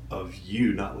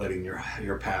you not letting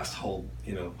your past hold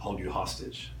you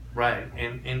hostage. Right.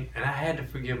 And I had to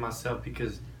forgive myself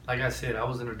because, like I said, I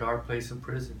was in a dark place in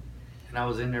prison. And I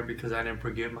was in there because I didn't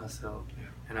forgive myself. Yeah.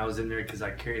 And I was in there because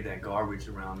I carried that garbage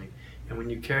around me. And when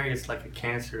you carry, it's like a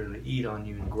cancer that eat on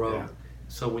you and grow. Yeah.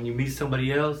 So when you meet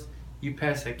somebody else, you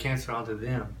pass that cancer on to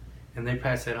them. And they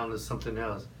pass that on to something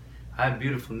else. I have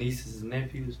beautiful nieces and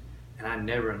nephews, and I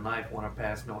never in life want to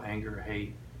pass no anger or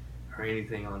hate or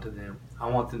anything onto them. I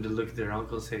want them to look at their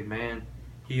uncle and say, man,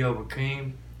 he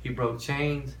overcame, he broke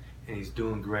chains, and he's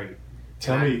doing great.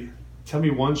 Tell me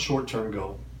one short-term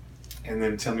goal, and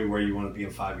then tell me where you want to be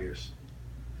in 5 years.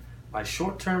 My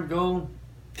short-term goal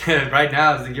right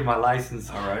now is to get my license.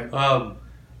 All right.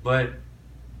 But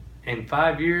in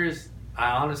 5 years,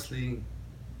 I honestly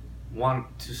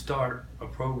want to start a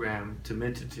program to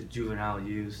mentor to juvenile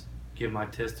youth, give my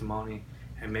testimony,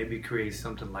 and maybe create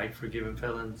something like Forgiving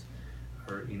Felons,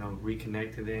 or, you know,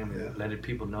 reconnecting them and letting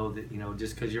people know that, you know,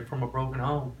 just because you're from a broken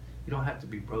home, you don't have to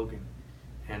be broken.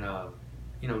 And,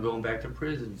 you know, going back to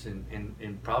prisons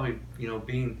and probably, you know,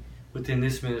 being within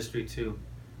this ministry too.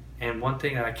 And one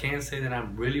thing that I can say that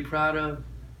I'm really proud of,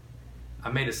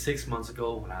 I made it 6 months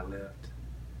ago when I left.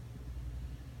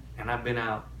 And I've been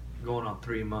out going on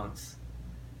 3 months.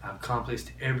 I've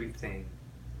accomplished everything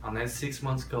on that 6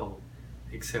 months goal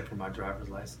except for my driver's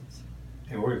license.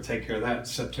 And we're going to take care of that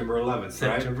September 11th,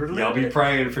 September right? 11th. Y'all be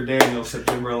praying for Daniel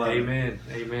September 11th. Amen.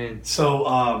 Amen.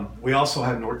 So we also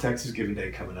have North Texas Giving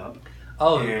Day coming up.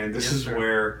 Oh, and this is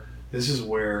where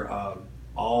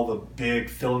all the big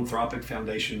philanthropic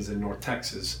foundations in North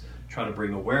Texas try to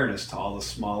bring awareness to all the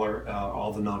smaller,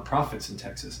 all the nonprofits in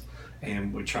Texas,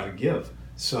 and we try to give.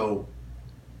 So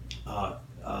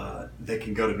they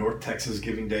can go to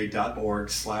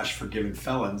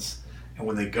northtexasgivingday.org/forgivingfelons, and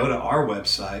when they go to our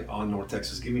website on North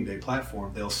Texas Giving Day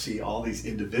platform, they'll see all these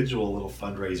individual little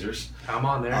fundraisers. I'm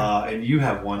on there. And you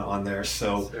have one on there.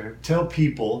 So yes, tell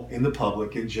people in the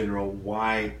public in general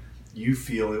why you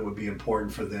feel it would be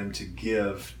important for them to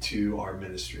give to our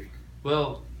ministry.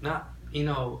 Well,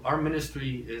 our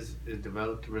ministry is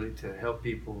developed really to help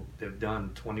people that have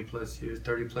done 20 plus years,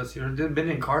 30 plus years, they've been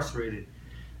incarcerated,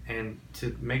 and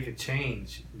to make a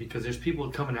change, because there's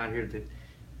people coming out here that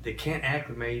they can't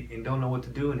acclimate and don't know what to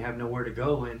do and have nowhere to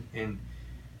go. And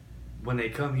when they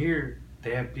come here,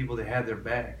 they have people that have their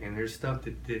back, and there's stuff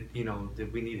that you know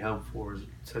that we need help for,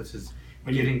 such as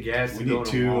getting gas. We need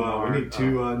two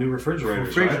new refrigerators.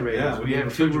 Refrigerators. Right? Yeah, we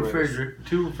have two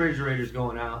refrigerators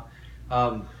going out.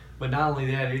 But not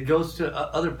only that, it goes to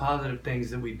other positive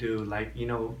things that we do. Like, you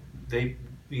know,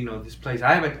 this place.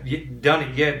 I haven't done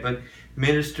it yet, but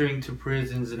ministering to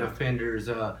prisons and offenders.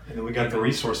 And then we got the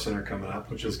resource center coming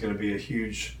up, which is going to be a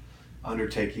huge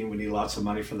undertaking. We need lots of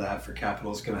money for that. For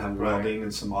capital, it's going to have welding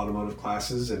and some automotive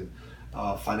classes and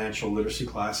financial literacy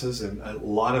classes, and a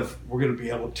lot of. We're going to be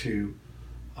able to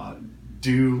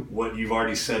do what you've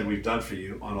already said we've done for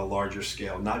you on a larger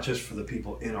scale, not just for the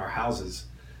people in our houses,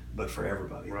 but for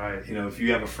everybody. Right. If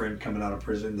you have a friend coming out of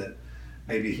prison that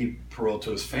maybe he paroled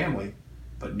to his family,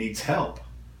 but needs help,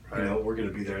 right. We're going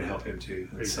to be there to help him too.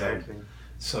 And exactly.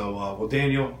 So, well,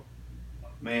 Daniel,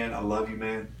 man, I love you,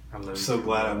 man. I love you. I'm so too,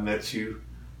 glad man. I met you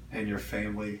and your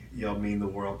family. Y'all mean the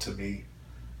world to me.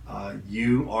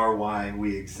 You are why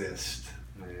we exist.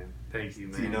 Man, thank you,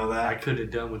 man. Do you know that? I could have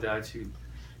done without you.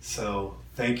 So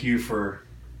thank you for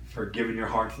giving your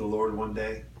heart to the Lord one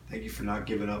day. Thank you for not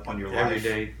giving up on your life. Every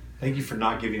day. Thank you for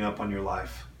not giving up on your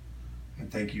life.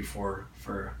 And thank you for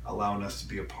allowing us to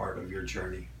be a part of your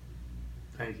journey.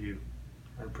 Thank you.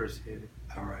 I appreciate it.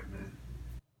 All right, man.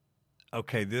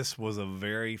 Okay, this was a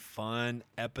very fun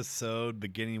episode,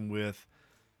 beginning with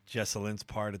Jesselyn's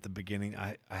part at the beginning.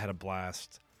 I had a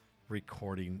blast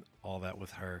recording all that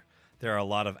with her. There are a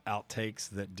lot of outtakes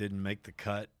that didn't make the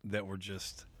cut that were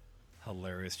just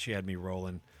hilarious. She had me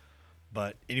rolling.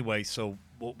 But anyway, so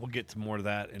we'll get to more of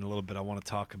that in a little bit. I want to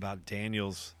talk about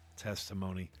Daniel's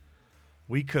testimony.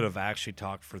 We could have actually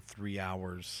talked for 3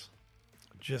 hours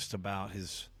just about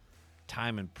his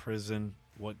time in prison,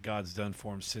 what God's done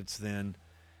for him since then.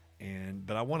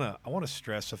 But I want to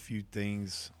stress a few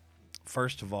things.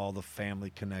 First of all, the family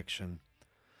connection.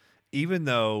 Even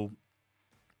though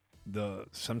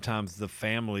sometimes the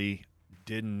family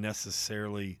didn't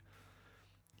necessarily,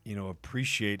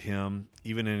 appreciate him,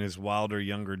 even in his wilder,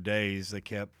 younger days, they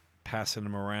kept passing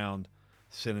him around,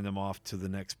 sending him off to the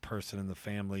next person in the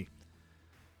family.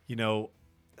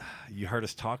 You heard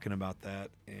us talking about that,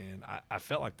 and I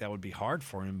felt like that would be hard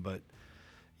for him, but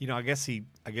I guess he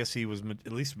was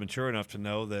at least mature enough to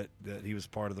know that he was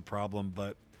part of the problem.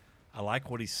 But I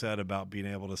like what he said about being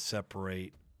able to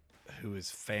separate who is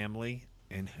family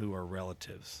and who are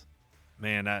relatives.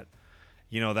 Man, that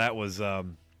was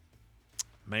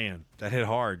man, that hit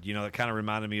hard. That kind of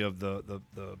reminded me of the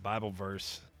Bible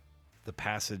verse, the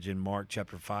passage in Mark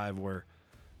chapter 5 where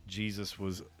Jesus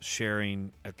was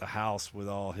sharing at the house with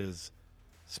all his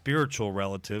spiritual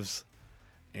relatives,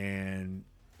 and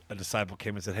a disciple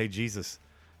came and said, "Hey, Jesus,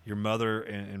 your mother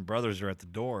and brothers are at the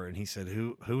door." And he said,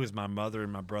 who is my mother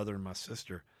and my brother and my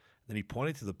sister? Then he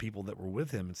pointed to the people that were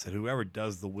with him and said, whoever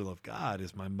does the will of God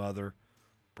is my mother,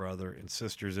 brother, and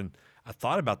sisters. And I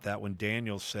thought about that when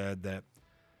Daniel said that,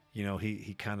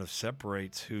 he kind of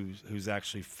separates who's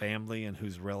actually family and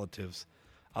who's relatives.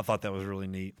 I thought that was really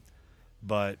neat.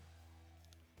 But,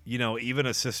 even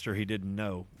a sister he didn't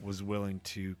know was willing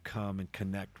to come and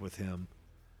connect with him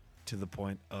to the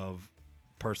point of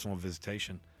personal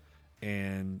visitation.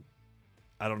 And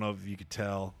I don't know if you could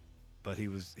tell, but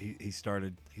he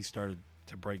started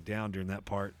to break down during that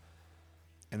part,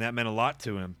 and that meant a lot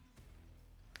to him.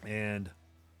 And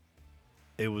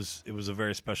it was a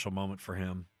very special moment for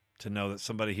him to know that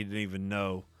somebody he didn't even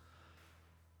know,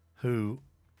 who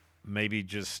maybe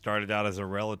just started out as a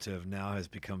relative, now has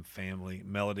become family.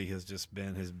 Melody has just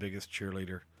been his biggest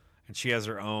cheerleader, and she has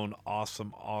her own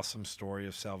awesome story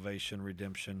of salvation,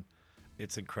 redemption.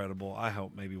 It's incredible. I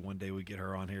hope maybe one day we get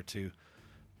her on here too.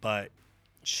 But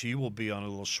she will be on a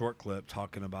little short clip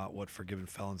talking about what Forgiven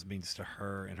Felons means to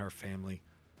her and her family.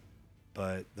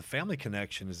 But the family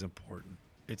connection is important.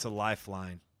 It's a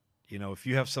lifeline. If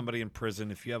you have somebody in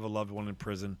prison, if you have a loved one in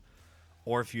prison,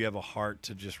 or if you have a heart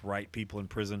to just write people in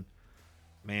prison,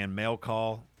 man, mail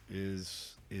call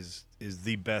is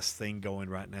the best thing going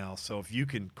right now. So if you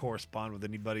can correspond with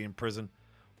anybody in prison,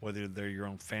 whether they're your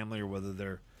own family or whether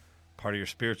they're part of your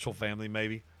spiritual family,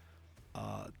 maybe,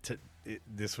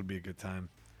 this would be a good time.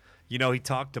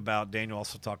 Daniel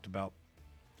also talked about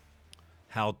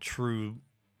how true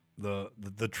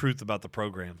the truth about the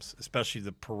programs, especially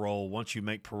the parole. Once you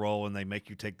make parole and they make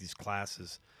you take these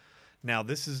classes. Now,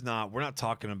 we're not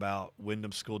talking about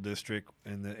Windham School District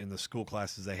and the school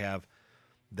classes they have.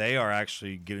 They are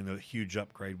actually getting a huge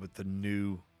upgrade with the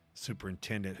new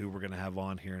superintendent who we're going to have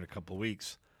on here in a couple of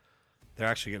weeks. They're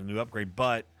actually getting a new upgrade,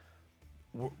 but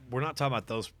we're not talking about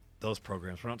those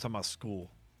programs. We're not talking about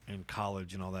school and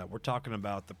college and all that. We're talking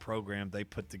about the program they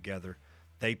put together.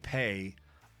 They pay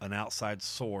an outside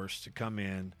source to come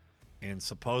in and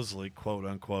supposedly, quote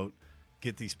unquote,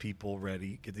 get these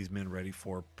men ready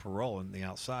for parole on the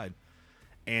outside.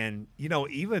 And,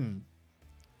 even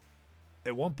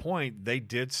at one point they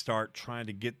did start trying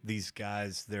to get these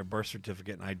guys their birth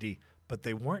certificate and ID, but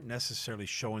they weren't necessarily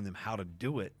showing them how to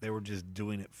do it. They were just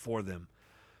doing it for them.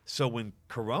 So when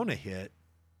Corona hit,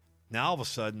 now all of a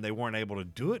sudden they weren't able to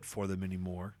do it for them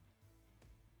anymore.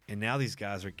 And now these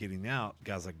guys are getting out,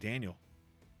 guys like Daniel,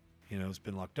 has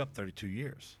been locked up 32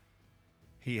 years.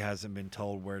 He hasn't been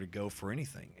told where to go for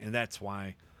anything. And that's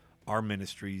why our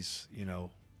ministries,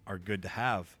 are good to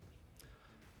have.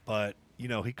 But,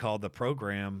 he called the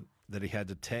program that he had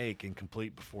to take and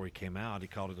complete before he came out, he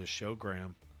called it a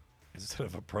showgram instead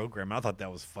of a program. I thought that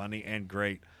was funny and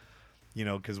great,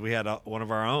 because we had one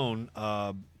of our own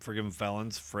forgiven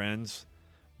felons, friends,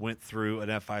 went through an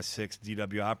FI6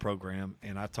 DWI program,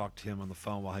 and I talked to him on the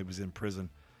phone while he was in prison,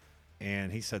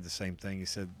 and he said the same thing. He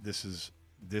said, this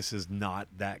is not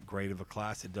that great of a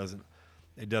class. It doesn't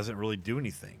really do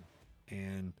anything.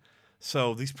 And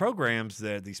so these programs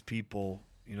that these people,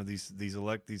 these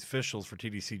officials for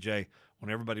TDCJ,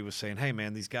 when everybody was saying, hey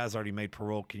man, these guys already made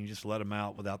parole, can you just let them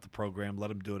out without the program, let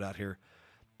them do it out here,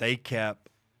 they kept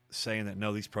saying that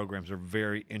no, these programs are a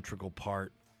very integral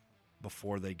part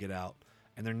before they get out.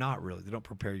 And they're not really. They don't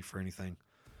prepare you for anything.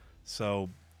 So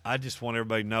I just want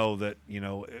everybody to know that,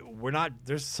 we're not –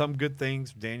 there's some good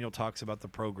things. Daniel talks about the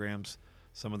programs,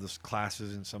 some of the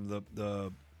classes and some of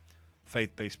the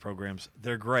faith-based programs.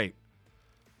 They're great.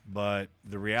 But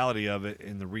the reality of it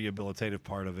and the rehabilitative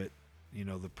part of it,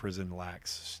 the prison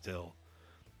lacks still.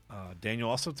 Daniel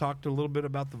also talked a little bit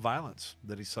about the violence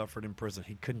that he suffered in prison.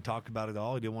 He couldn't talk about it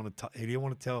all. He didn't want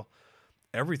to tell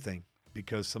everything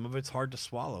because some of it's hard to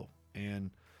swallow.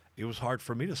 And it was hard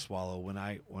for me to swallow when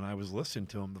I was listening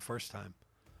to him the first time.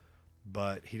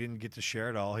 But he didn't get to share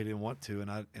it all. He didn't want to,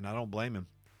 and I don't blame him.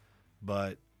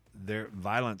 But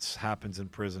violence happens in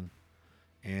prison.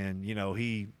 And,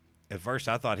 he at first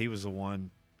I thought he was the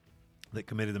one that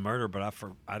committed the murder, but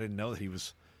I didn't know that he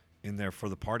was in there for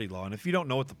the party law. And if you don't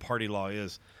know what the party law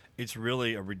is, it's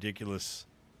really a ridiculous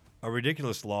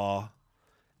law.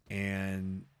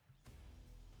 And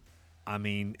I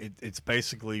mean, it's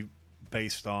basically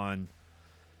based on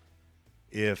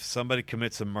if somebody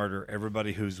commits a murder,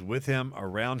 everybody who's with him,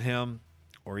 around him,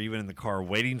 or even in the car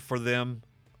waiting for them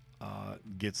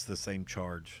gets the same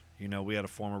charge. We had a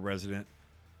former resident,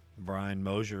 Brian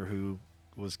Mosier, who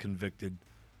was convicted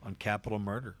on capital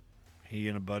murder. He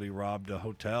and a buddy robbed a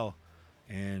hotel,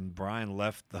 and Brian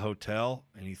left the hotel,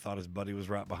 and he thought his buddy was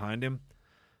right behind him,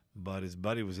 but his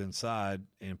buddy was inside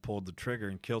and pulled the trigger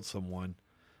and killed someone.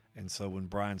 And so when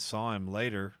Brian saw him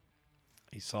later,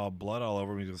 he saw blood all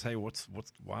over him. He goes, "Hey, what's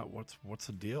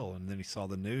the deal?" And then he saw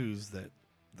the news that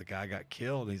the guy got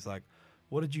killed. And he's like,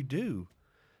 "What did you do?"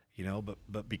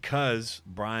 But because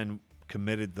Brian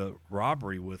committed the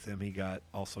robbery with him, he got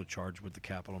also charged with the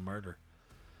capital murder.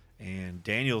 And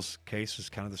Daniel's case is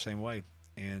kind of the same way.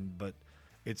 But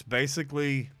it's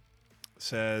basically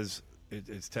says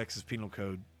it's Texas Penal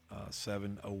Code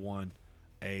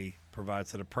 701A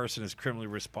provides that a person is criminally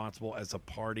responsible as a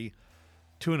party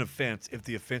to an offense if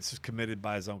the offense is committed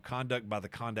by his own conduct, by the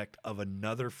conduct of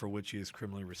another for which he is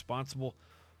criminally responsible,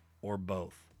 or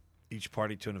both. Each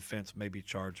party to an offense may be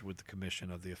charged with the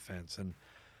commission of the offense. And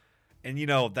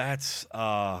that's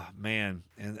man.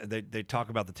 And they talk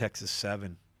about the Texas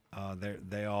 7.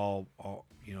 They all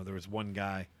there was one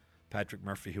guy, Patrick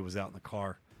Murphy, who was out in the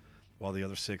car while the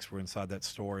other 6 were inside that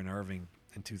store in Irving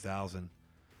in 2000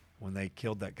 when they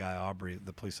killed that guy Aubrey,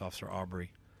 the police officer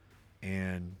Aubrey,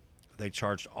 and they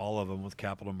charged all of them with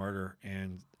capital murder.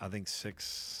 And I think 4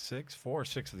 or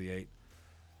 6 of the 8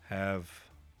 have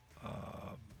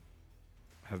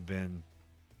been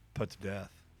put to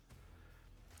death.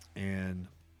 And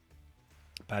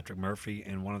Patrick Murphy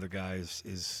and one of the guys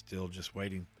is still just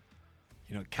waiting.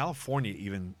 California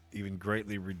even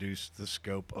greatly reduced the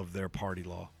scope of their party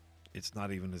law. It's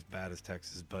not even as bad as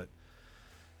Texas. But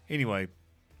anyway,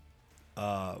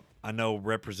 I know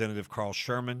Representative Carl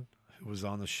Sherman, who was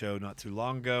on the show not too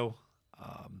long ago,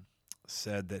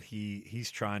 said that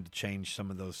he's trying to change some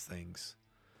of those things.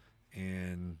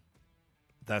 And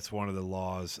that's one of the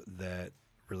laws that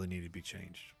really need to be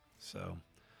changed. So,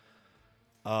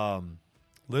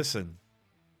 listen,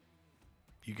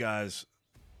 you guys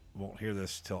won't hear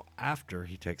this till after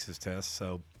he takes his test,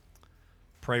 so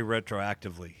pray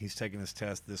retroactively. He's taking his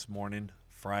test this morning,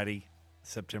 Friday,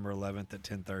 September 11th at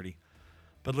 10:30.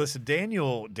 But listen,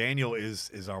 Daniel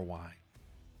is our why.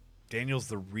 Daniel's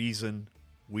the reason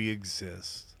we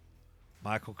exist.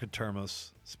 Michael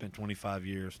Katermos spent 25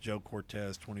 years. Joe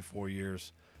Cortez, 24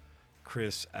 years.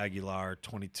 Chris Aguilar,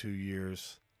 22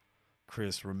 years.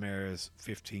 Chris Ramirez,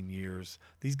 15 years.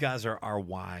 These guys are our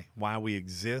why we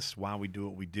exist, why we do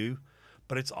what we do.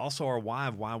 But it's also our why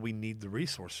of why we need the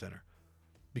Resource Center.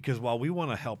 Because while we want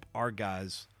to help our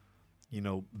guys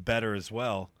better as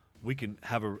well. We can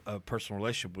have a personal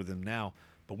relationship with them now,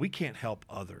 but we can't help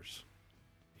others.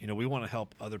 We want to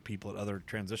help other people at other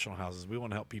transitional houses. We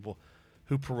want to help people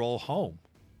who parole home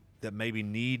that maybe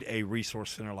need a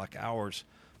resource center like ours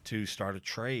to start a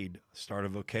trade, start a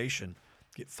vocation,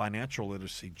 get financial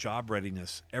literacy, job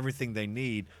readiness, everything they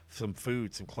need, some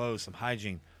food, some clothes, some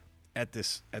hygiene at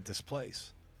this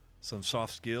place. Some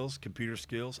soft skills, computer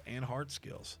skills, and hard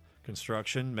skills.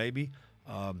 Construction, maybe,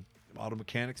 auto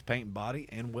mechanics, paint and body,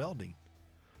 and welding.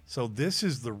 So this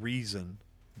is the reason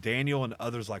Daniel and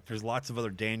others, there's lots of other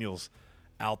Daniels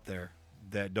out there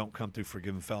that don't come through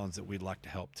Forgiven Felons that we'd like to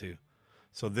help too.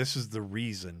 So this is the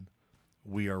reason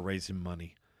we are raising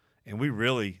money. And we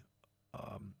really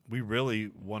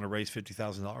want to raise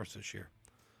 $50,000 this year.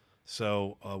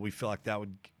 So we feel like that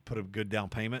would put a good down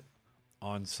payment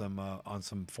on some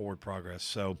forward progress.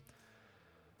 So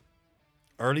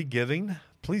early giving,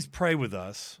 please pray with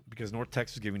us because North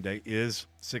Texas Giving Day is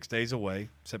 6 days away,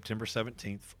 September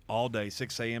 17th, all day,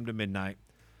 6 a.m. to midnight.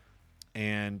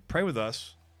 And pray with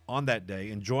us on that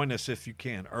day and join us if you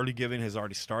can. Early giving has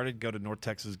already started. Go to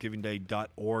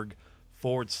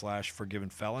northtexasgivingday.org/forgiven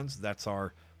felons. That's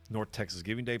our North Texas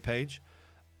Giving Day page.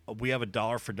 We have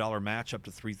a $for match up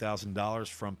to $3,000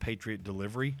 from Patriot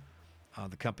Delivery,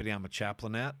 the company I'm a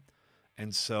chaplain at.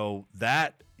 And so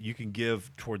that you can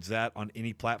give towards that on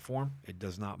any platform. It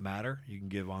does not matter. You can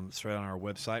give straight on our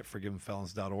website,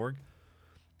 forgivenfelons.org.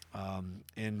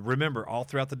 And remember, all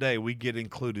throughout the day, we get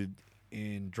included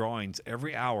in drawings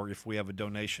every hour if we have a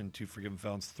donation to Forgiven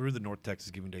Felons through the North Texas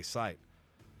Giving Day site.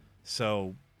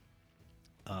 So,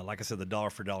 like I said, the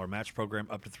 $for match program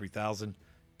up to $3,000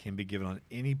 can be given on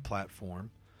any platform.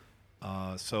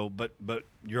 But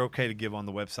you're okay to give on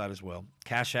the website as well.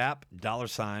 Cash App,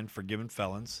 $ Forgiven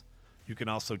Felons. You can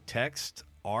also text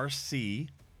RC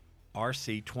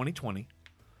 2020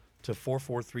 to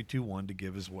 44321 to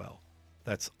give as well.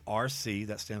 That's RC,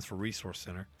 that stands for Resource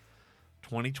Center,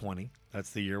 2020. That's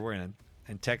the year we're in.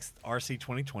 And text RC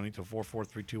 2020 to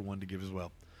 44321 to give as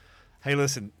well. Hey,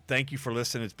 listen, thank you for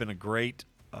listening. It's been a great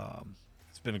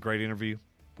interview.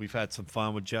 We've had some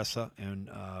fun with Jessa, and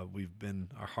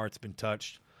our heart's been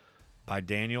touched by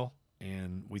Daniel,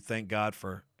 and we thank God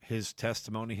for his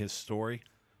testimony, his story,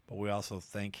 but we also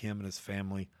thank him and his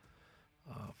family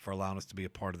for allowing us to be a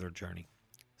part of their journey.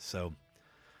 So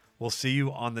we'll see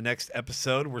you on the next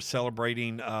episode. We're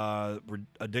celebrating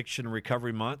Addiction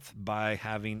Recovery Month by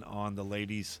having on the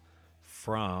ladies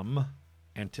from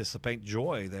Anticipate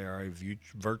Joy. They are a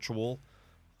virtual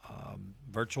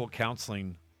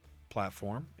counseling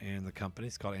platform, and the company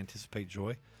is called Anticipate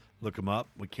Joy. Look them up.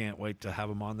 We can't wait to have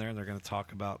them on there, and they're going to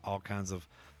talk about all kinds of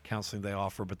counseling they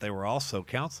offer, but they were also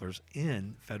counselors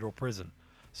in federal prison,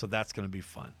 so that's going to be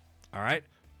fun. All right,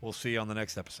 we'll see you on the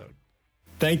next episode.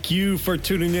 Thank you for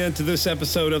tuning in to this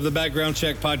episode of the Background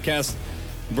Check Podcast,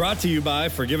 brought to you by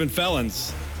Forgiven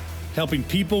Felons, helping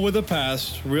people with a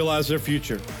past realize their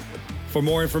future. For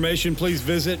more information, please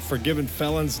visit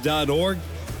forgivenfelons.org.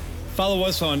 Follow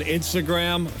us on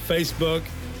Instagram, Facebook,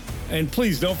 and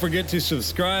please don't forget to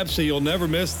subscribe so you'll never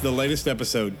miss the latest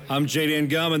episode. I'm Jaden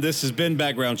Gum, and this has been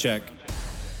Background Check.